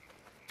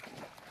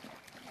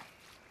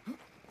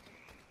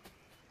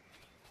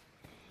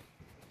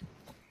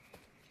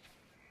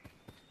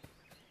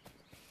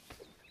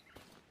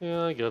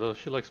 Yeah, I get her.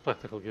 She likes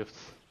practical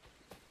gifts.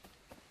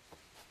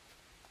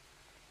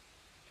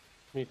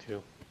 Me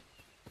too.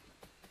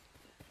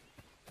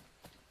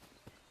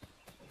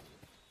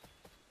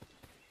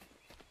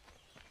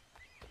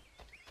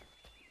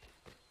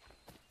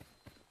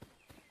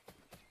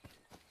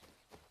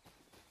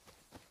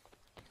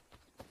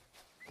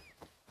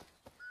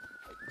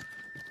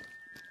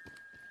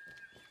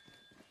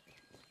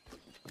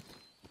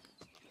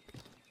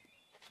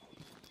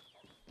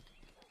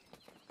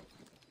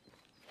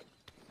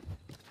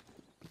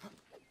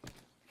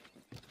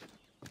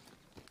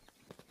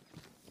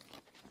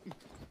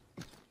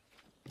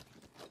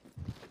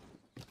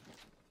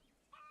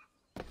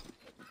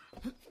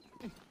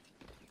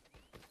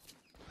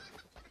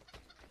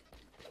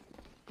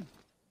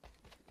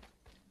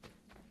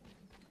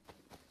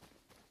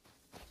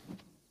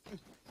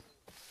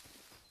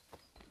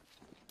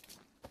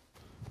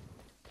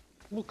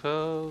 Blue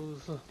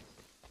cows.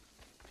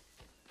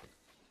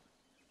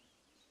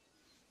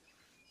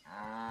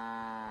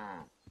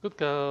 Good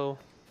cow.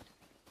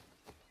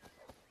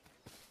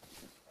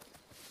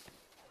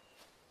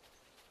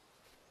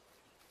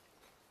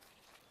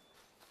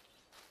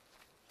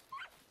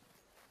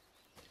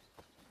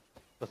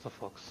 That's a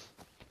fox.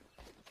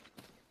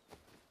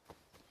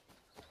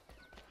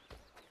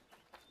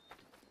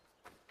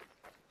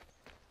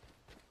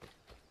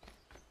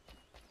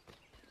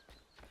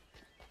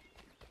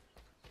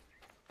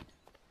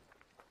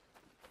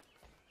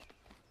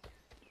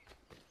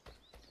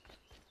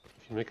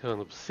 Make her an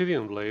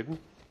obsidian blade.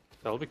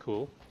 That'll be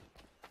cool.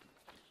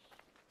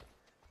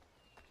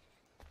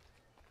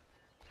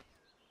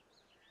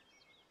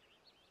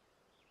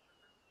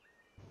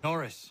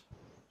 Norris,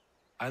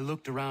 I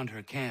looked around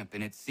her camp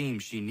and it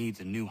seems she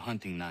needs a new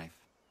hunting knife.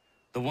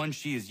 The one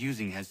she is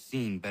using has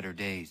seen better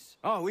days.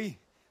 Oh, oui.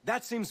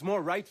 That seems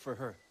more right for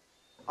her.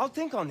 I'll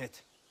think on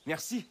it.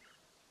 Merci.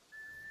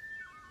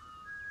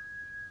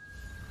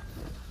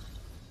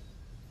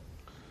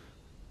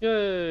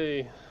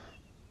 Yay!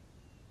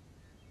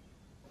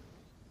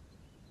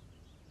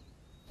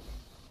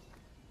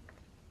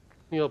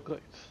 New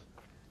upgrade.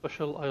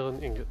 Special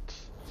iron ingot.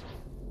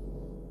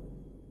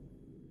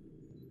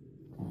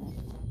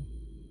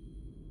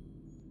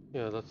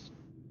 Yeah, that's...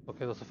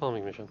 okay, that's a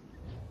farming mission.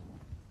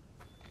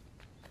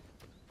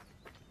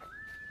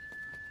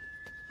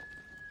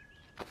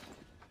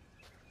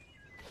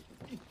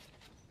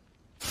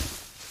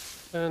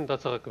 And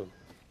that's a raccoon.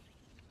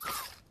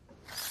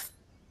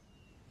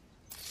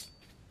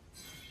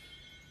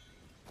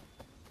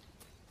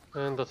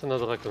 And that's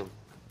another raccoon.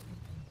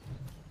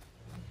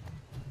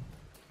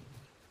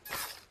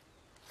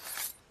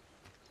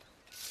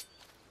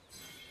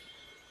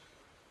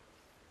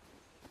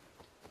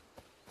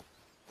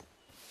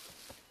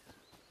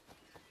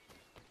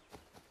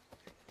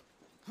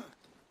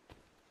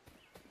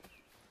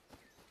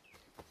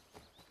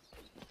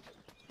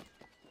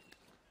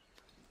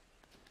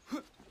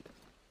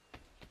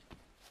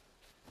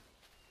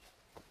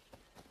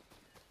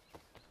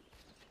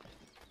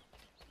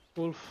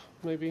 Wolf,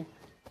 maybe?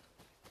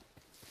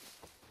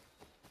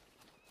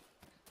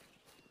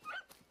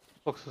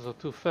 Foxes are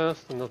too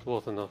fast and not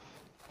worth enough.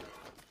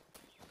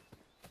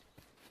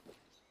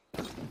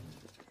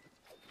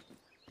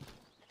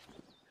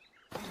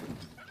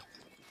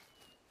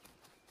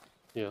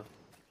 Yeah,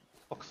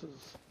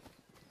 foxes.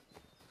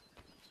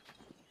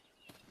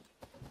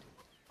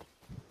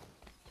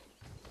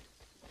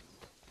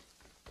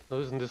 No,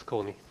 isn't this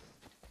corny?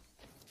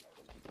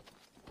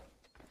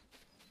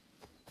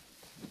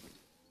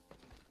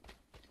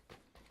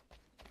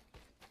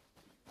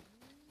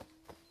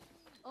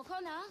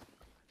 O'Connor,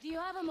 do you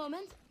have a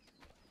moment?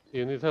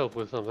 You need help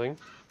with something?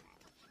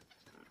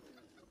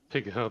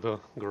 Pig herder,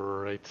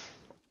 great.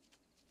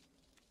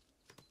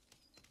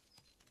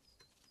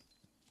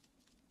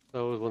 I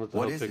always wanted to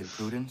What help is it, pigs.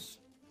 Prudence?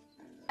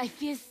 I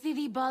feel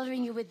silly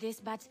bothering you with this,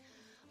 but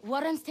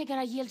Warren's taken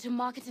a yield to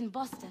market in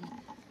Boston.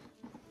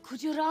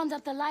 Could you round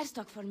up the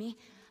livestock for me?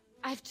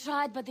 I've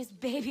tried, but this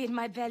baby in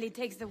my belly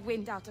takes the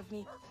wind out of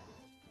me.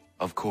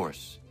 Of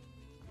course.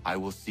 I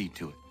will see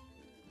to it.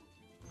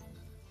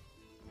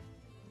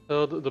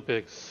 Oh, the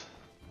pigs.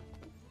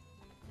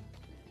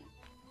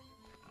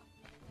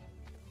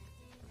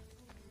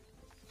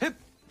 Hip!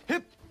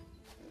 Hip!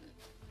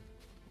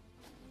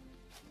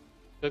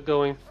 Get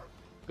going.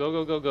 Go,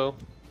 go, go, go.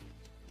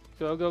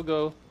 Go, go,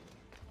 go.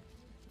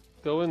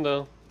 Go in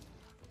there.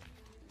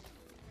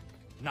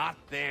 Not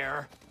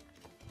there.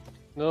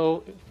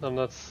 No, I'm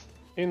not.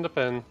 In the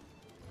pen.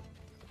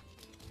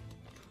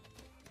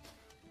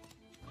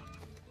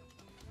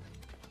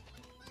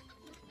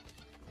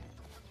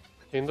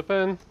 In the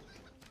pen.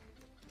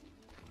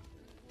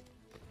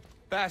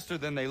 Faster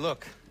than they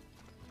look.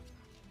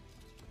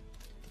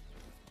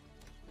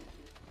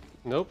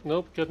 Nope,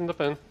 nope, get in the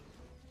pen.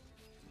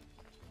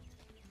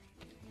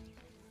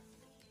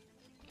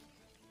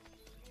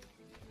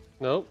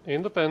 No,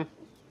 in the pen.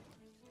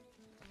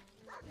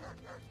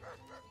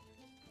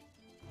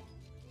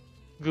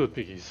 Good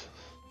piggies.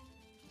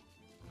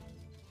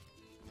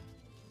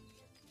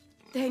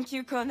 Thank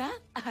you, Connor.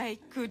 I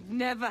could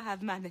never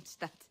have managed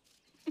that.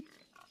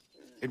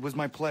 It was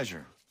my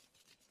pleasure.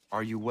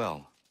 Are you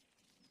well?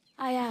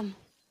 I am,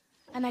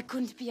 and I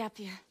couldn't be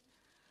happier.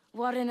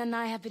 Warren and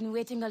I have been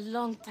waiting a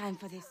long time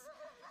for this.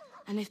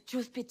 And if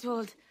truth be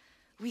told,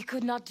 we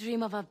could not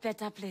dream of a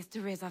better place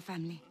to raise our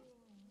family.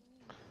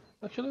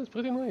 Actually, it's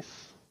pretty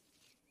nice.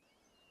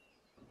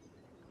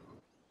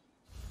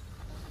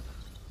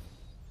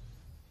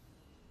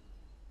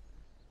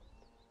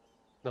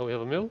 Now we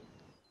have a mill.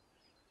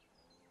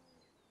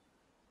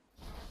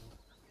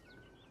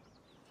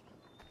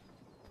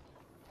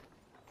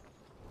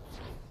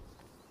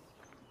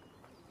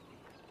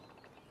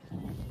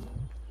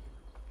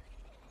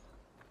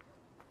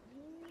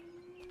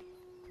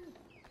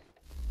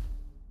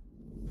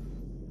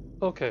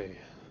 Okay,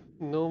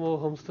 no more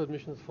homestead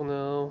missions for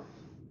now.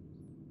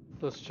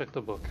 Let's check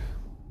the book.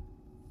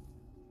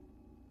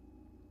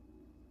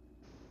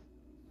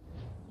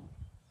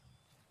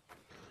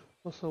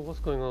 Also, what's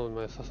going on with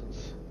my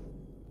assassins?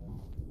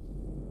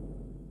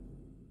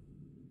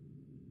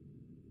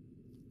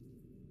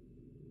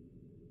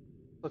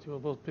 Thought you were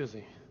both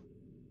busy.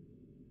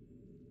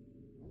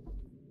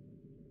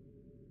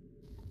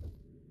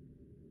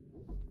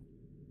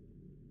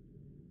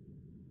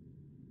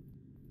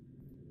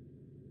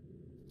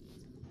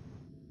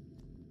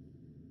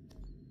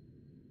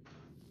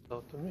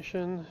 Start the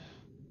mission.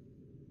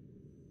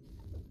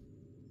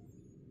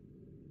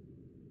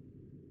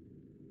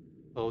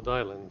 Rhode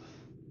Island.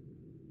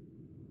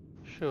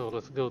 Sure,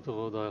 let's go to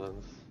Rhode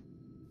Island.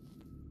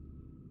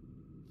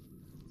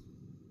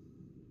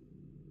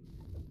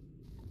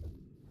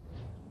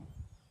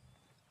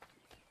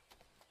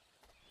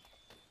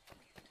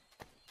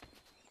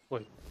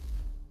 Wait.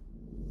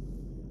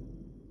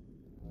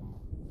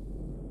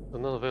 They're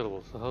not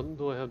available, so how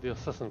do I have the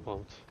assassin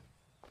prompt?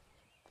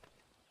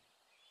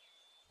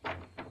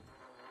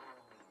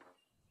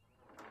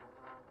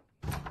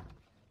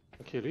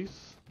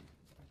 Achilles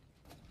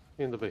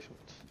in the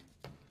basement.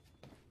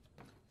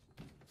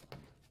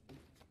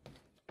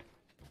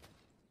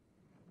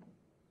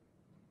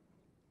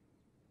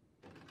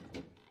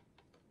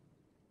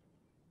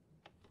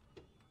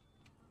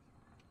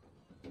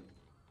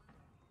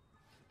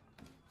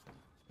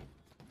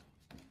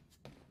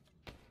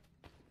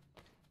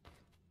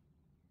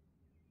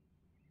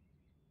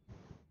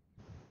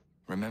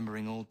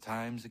 Remembering old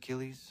times,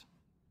 Achilles?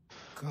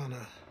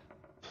 Connor.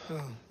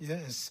 Oh,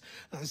 yes,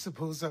 I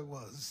suppose I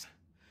was.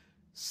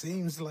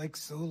 Seems like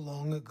so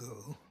long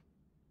ago.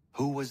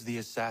 Who was the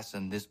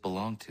assassin this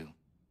belonged to?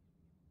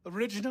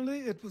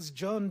 Originally, it was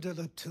John de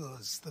la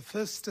Tour's, the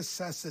first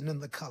assassin in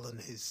the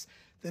colonies.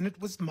 Then it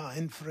was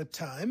mine for a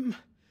time.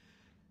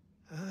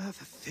 The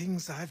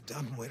things I've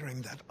done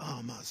wearing that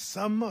armor.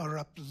 Some are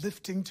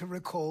uplifting to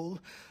recall,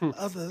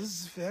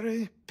 others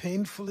very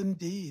painful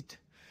indeed.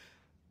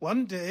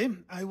 One day,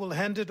 I will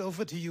hand it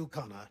over to you,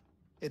 Connor.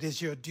 It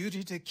is your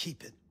duty to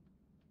keep it.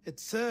 It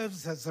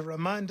serves as a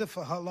reminder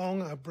for how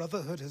long our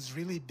brotherhood has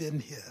really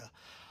been here.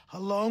 How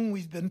long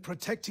we've been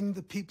protecting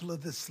the people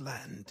of this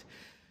land.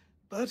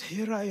 But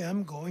here I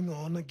am going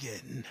on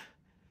again.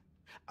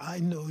 I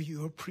know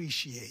you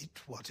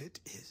appreciate what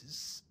it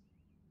is.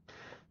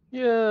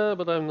 Yeah,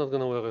 but I'm not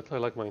gonna wear it. I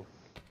like mine.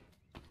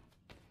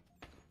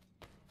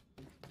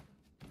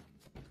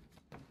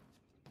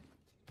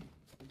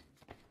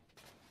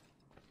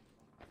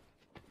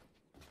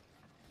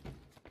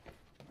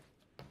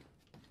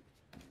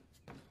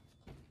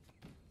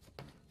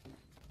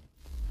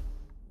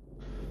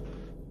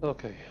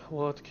 Okay,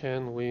 what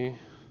can we...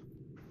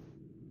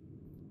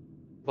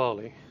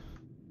 Barley.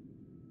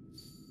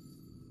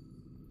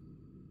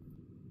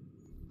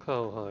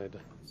 Cowhide.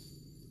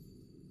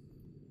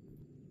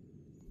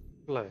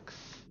 Flax.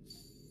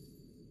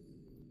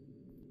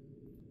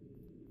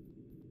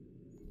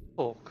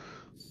 Pork.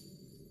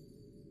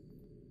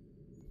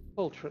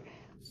 Poultry.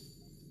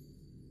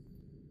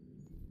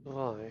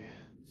 Rye.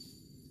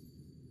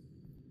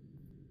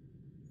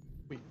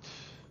 Wheat.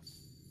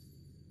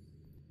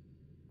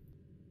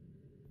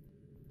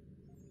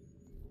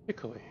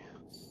 Hickory.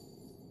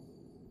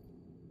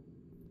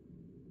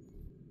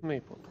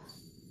 Maple.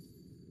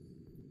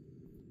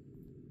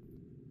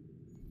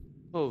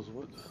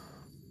 Rosewood.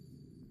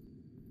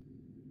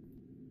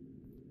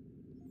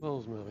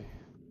 Rosemary.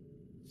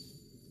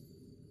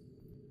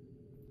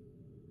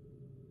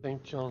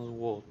 St. John's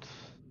wort.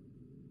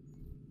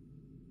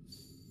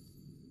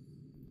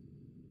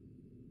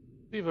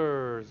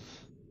 Beavers.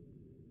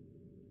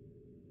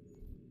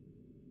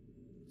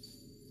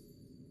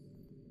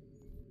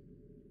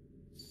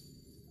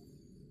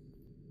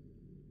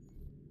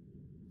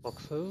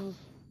 Boxes.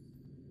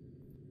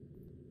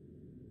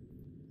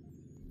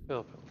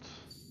 Airpelt.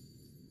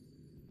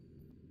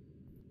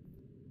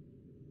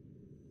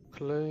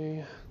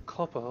 Clay,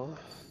 copper,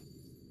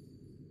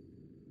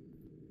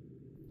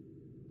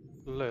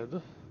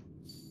 lead,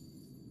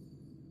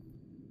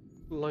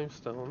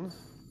 limestone,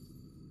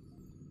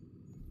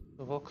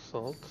 rock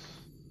salt,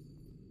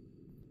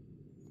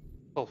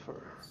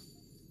 sulfur.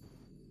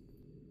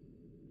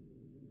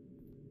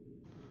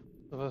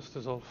 The rest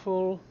is all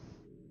full.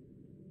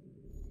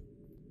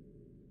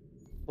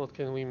 What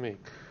can we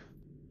make?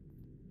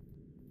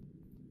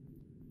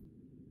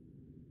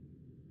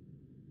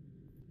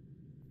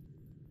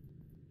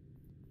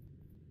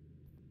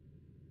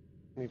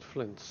 Need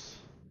flints.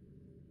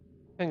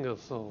 Hanger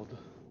sword.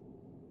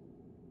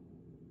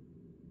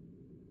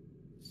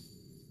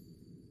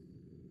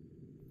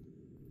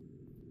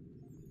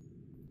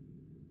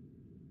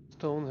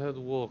 Stonehead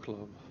war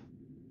club.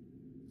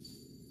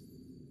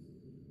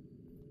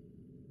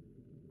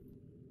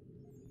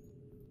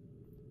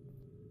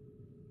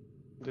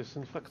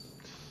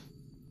 Disinfectant.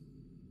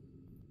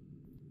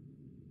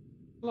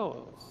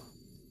 Flower.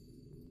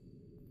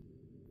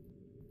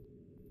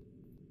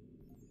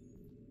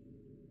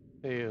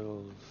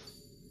 Ales.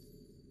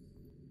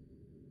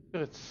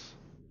 Spirits.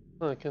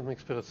 No, I can't make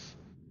spirits.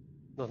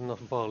 Not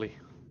enough barley.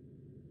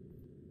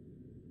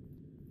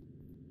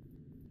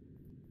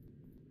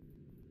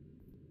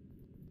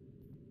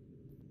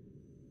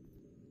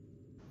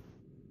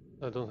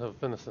 I don't have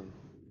venison.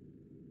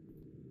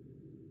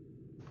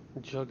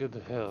 Jugged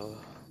hair.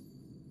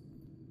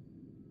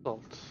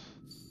 Salt.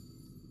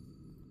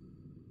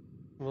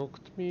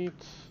 Smoked meat.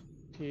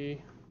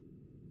 Tea.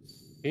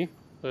 Tea?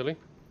 Really?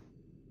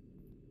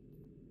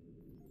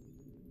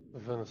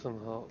 Venison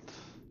heart.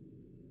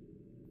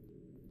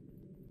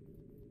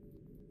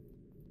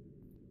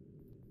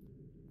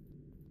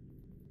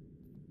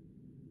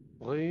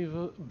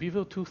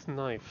 Beaver tooth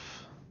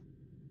knife.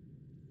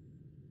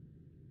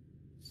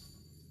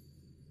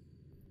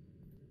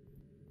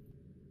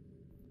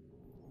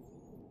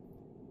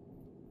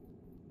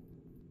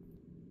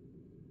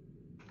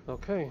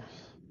 Okay,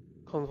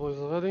 convoys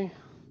are ready.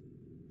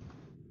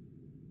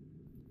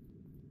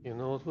 You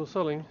know what we're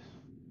selling.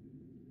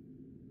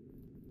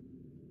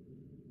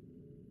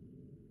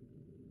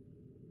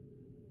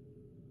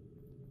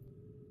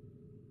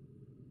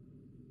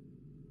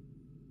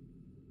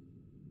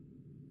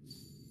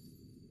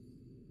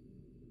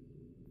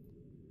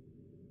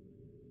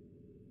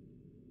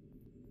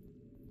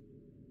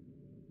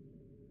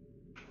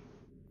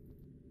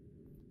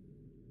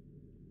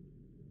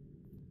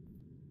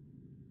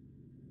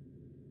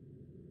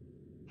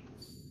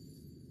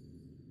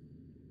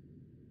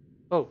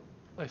 Oh,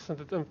 I sent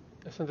it.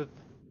 I sent it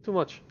too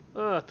much.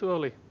 Ah, too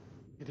early.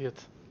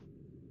 Idiot.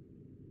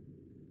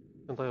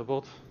 Can't I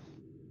abort?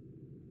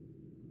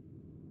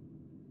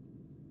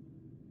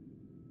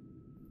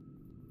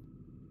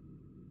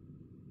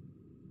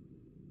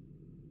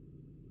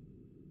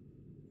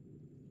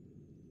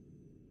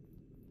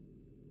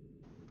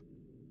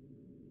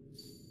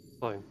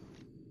 Fine.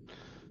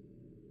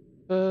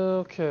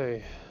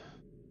 Okay.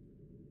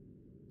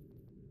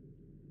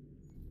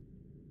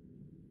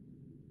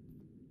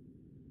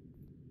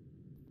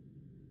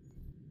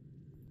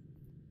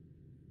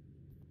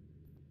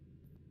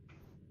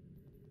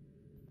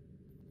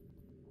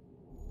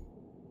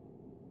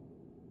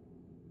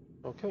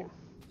 Okay.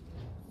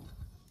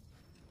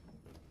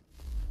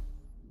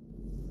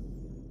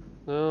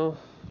 Now,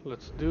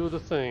 let's do the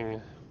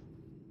thing.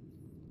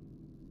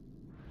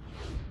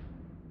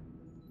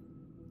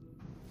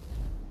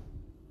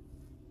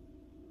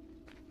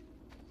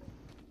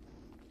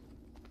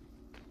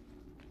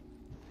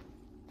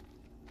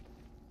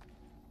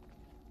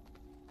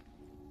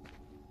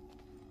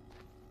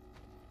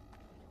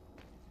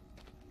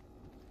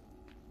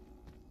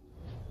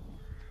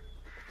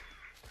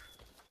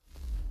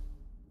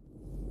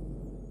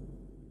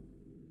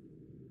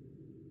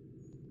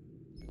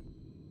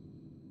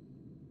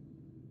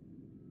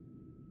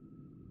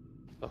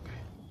 Okay.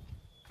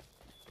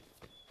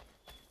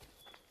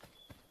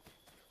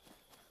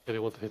 Really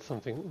want to hit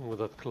something with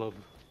that club.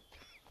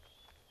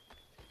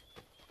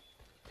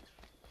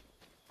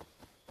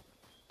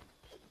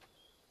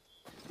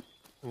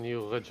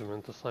 New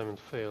regiment assignment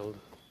failed.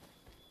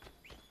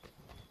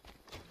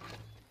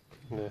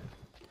 Nah.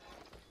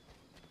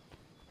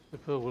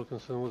 Pippa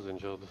Wilkinson was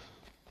injured.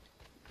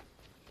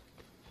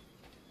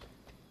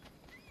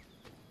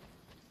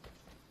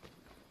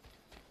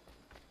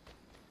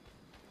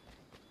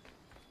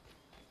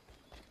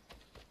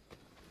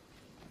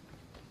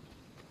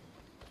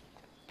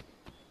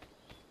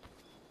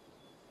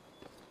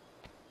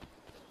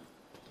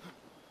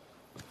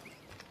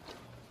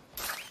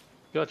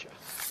 Gotcha.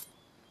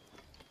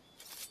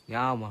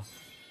 Yeah, man.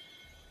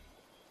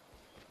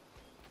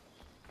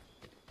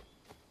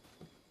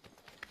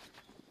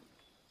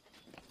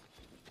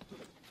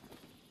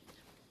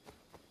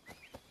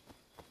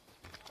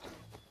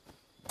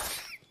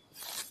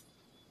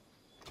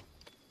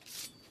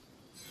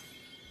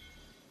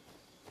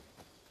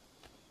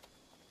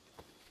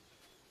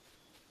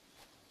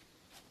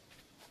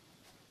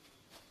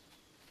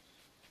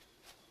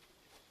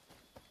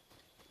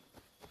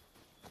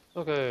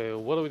 Okay,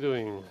 what are we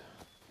doing?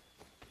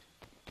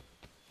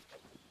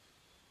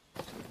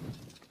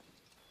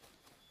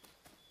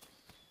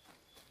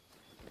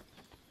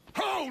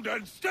 Hold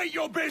and state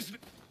your business!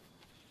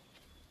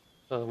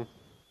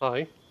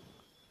 Hi.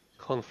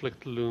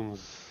 Conflict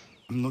looms.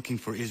 I'm looking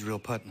for Israel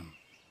Putnam.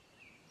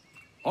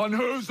 On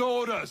whose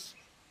orders?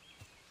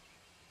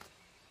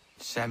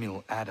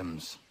 Samuel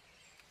Adams.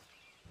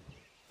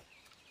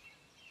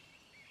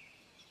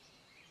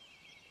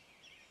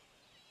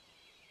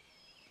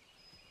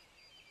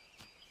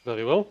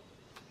 Very well.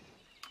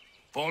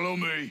 Follow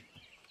me.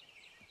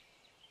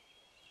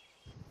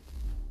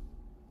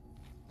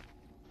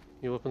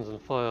 New weapons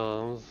and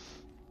firearms.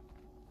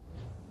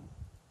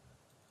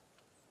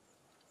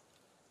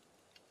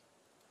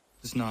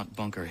 It's not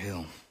Bunker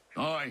Hill.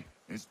 Aye,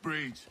 it's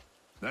Breeds.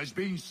 There's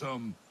been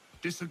some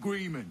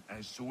disagreement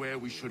as to where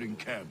we should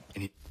encamp.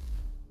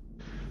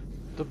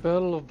 The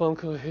Battle of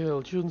Bunker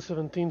Hill, June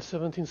 17,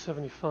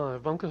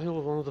 1775. Bunker Hill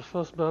was one of the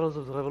first battles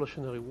of the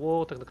Revolutionary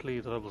War. Technically,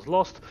 the rebels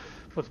lost,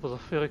 but it was a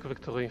Pyrrhic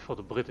victory for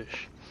the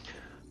British.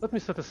 Let me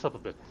set this up a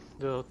bit.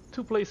 There are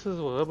two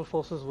places where rebel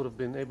forces would have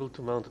been able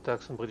to mount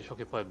attacks on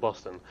British-occupied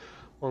Boston.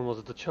 One was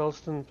at the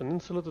Charleston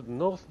Peninsula to the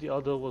north, the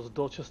other was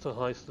Dorchester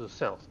Heights to the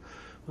south.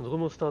 When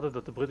rumors started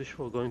that the British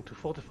were going to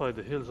fortify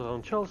the hills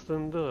around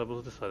Charleston, the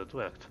rebels decided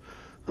to act.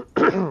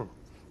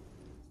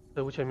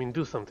 By which I mean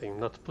do something,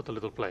 not put a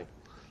little play.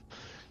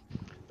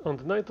 On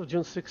the night of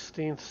June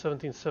 16,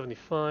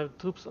 1775,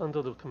 troops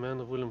under the command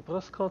of William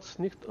Prescott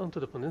sneaked onto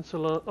the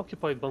peninsula,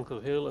 occupied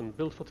Bunker Hill, and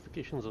built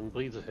fortifications on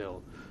Breeds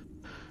Hill.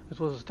 It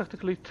was a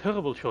tactically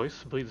terrible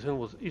choice. Breeds Hill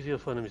was easier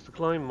for enemies to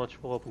climb,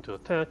 much more open to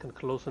attack, and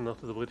close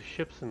enough to the British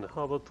ships in the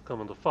harbor to come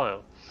under fire.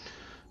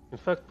 In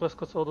fact,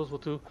 Prescott's orders were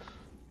to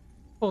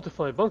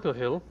fortify Bunker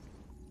Hill.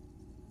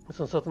 It's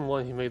uncertain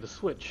why he made the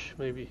switch.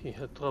 Maybe he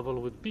had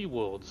trouble with B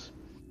words,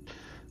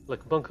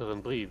 like Bunker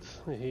and Breeds.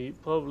 He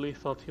probably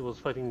thought he was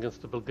fighting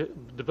against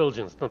the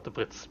Belgians, not the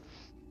Brits.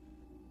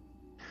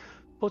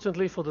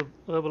 Fortunately for the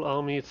rebel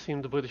army, it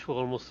seemed the British were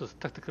almost as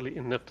tactically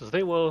inept as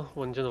they were.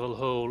 When General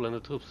Howe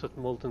landed troops at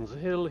Moulton's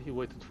Hill, he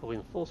waited for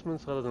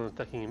reinforcements rather than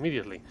attacking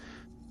immediately.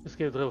 This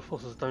gave the rebel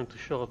forces time to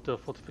shore up their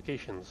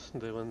fortifications.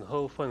 When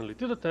Howe finally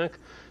did attack,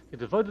 he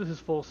divided his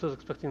forces,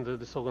 expecting the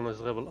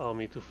disorganized rebel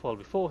army to fall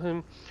before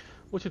him,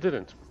 which it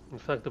didn't. In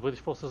fact, the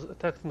British forces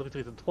attacked and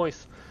retreated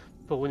twice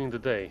before winning the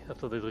day,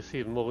 after they'd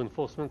received more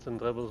reinforcements and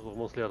the rebels were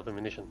mostly out of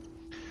ammunition.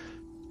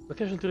 The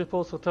casualty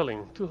reports are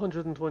telling: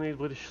 228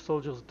 British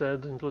soldiers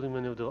dead, including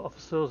many of their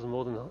officers, and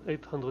more than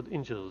 800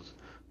 injured.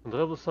 On the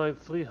rebel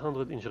side,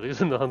 300 injuries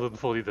and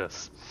 140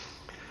 deaths.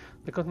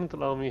 The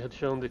Continental Army had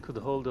shown they could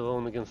hold their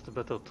own against a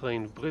better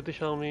trained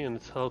British army, and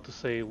it's hard to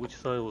say which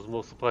side was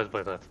most surprised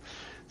by that.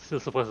 It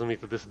still surprises me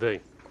to this day.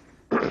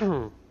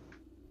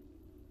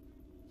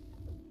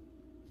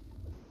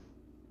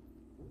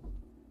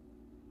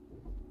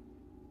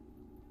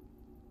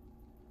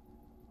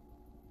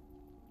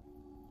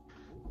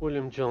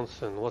 William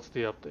Johnson, what's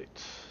the update?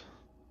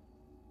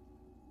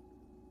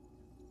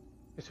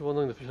 If you're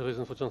wondering, the official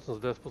reason for Johnson's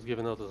death was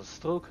given out as a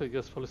stroke. I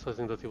guess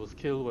publicizing that he was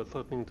killed while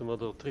threatening to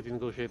murder treaty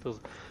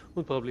negotiators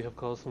would probably have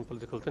caused some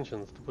political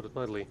tensions, to put it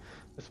mildly.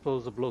 I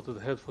suppose a blow to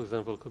the head, for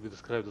example, could be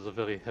described as a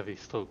very heavy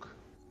stroke.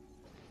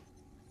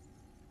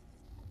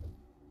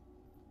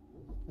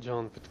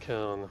 John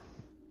Pitcairn.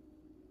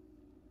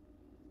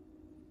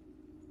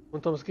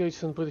 When Thomas Gage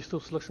sent British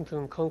troops to Lexington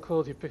and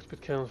Concord, he picked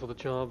Pitcairn for the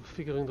job,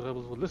 figuring the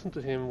rebels would listen to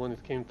him when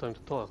it came time to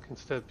talk.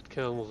 Instead,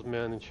 Pitcairn was the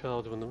man in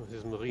charge when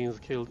his Marines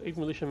killed 8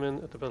 militiamen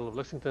at the Battle of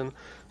Lexington,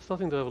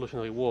 starting the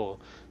Revolutionary War,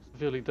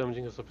 severely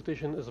damaging his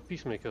reputation as a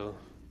peacemaker.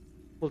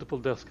 Multiple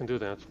deaths can do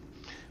that.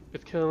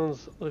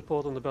 Pitcairn's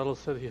report on the battle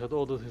said he had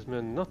ordered his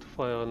men not to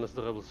fire unless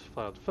the rebels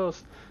fired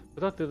first,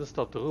 but that didn't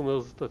stop the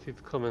rumors that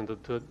he'd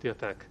commanded the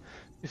attack.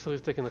 History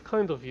has taken a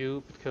kinder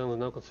view. Pitcairn is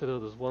now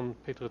considered, as one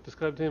patriot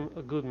described him,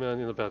 a good man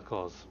in a bad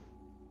cause.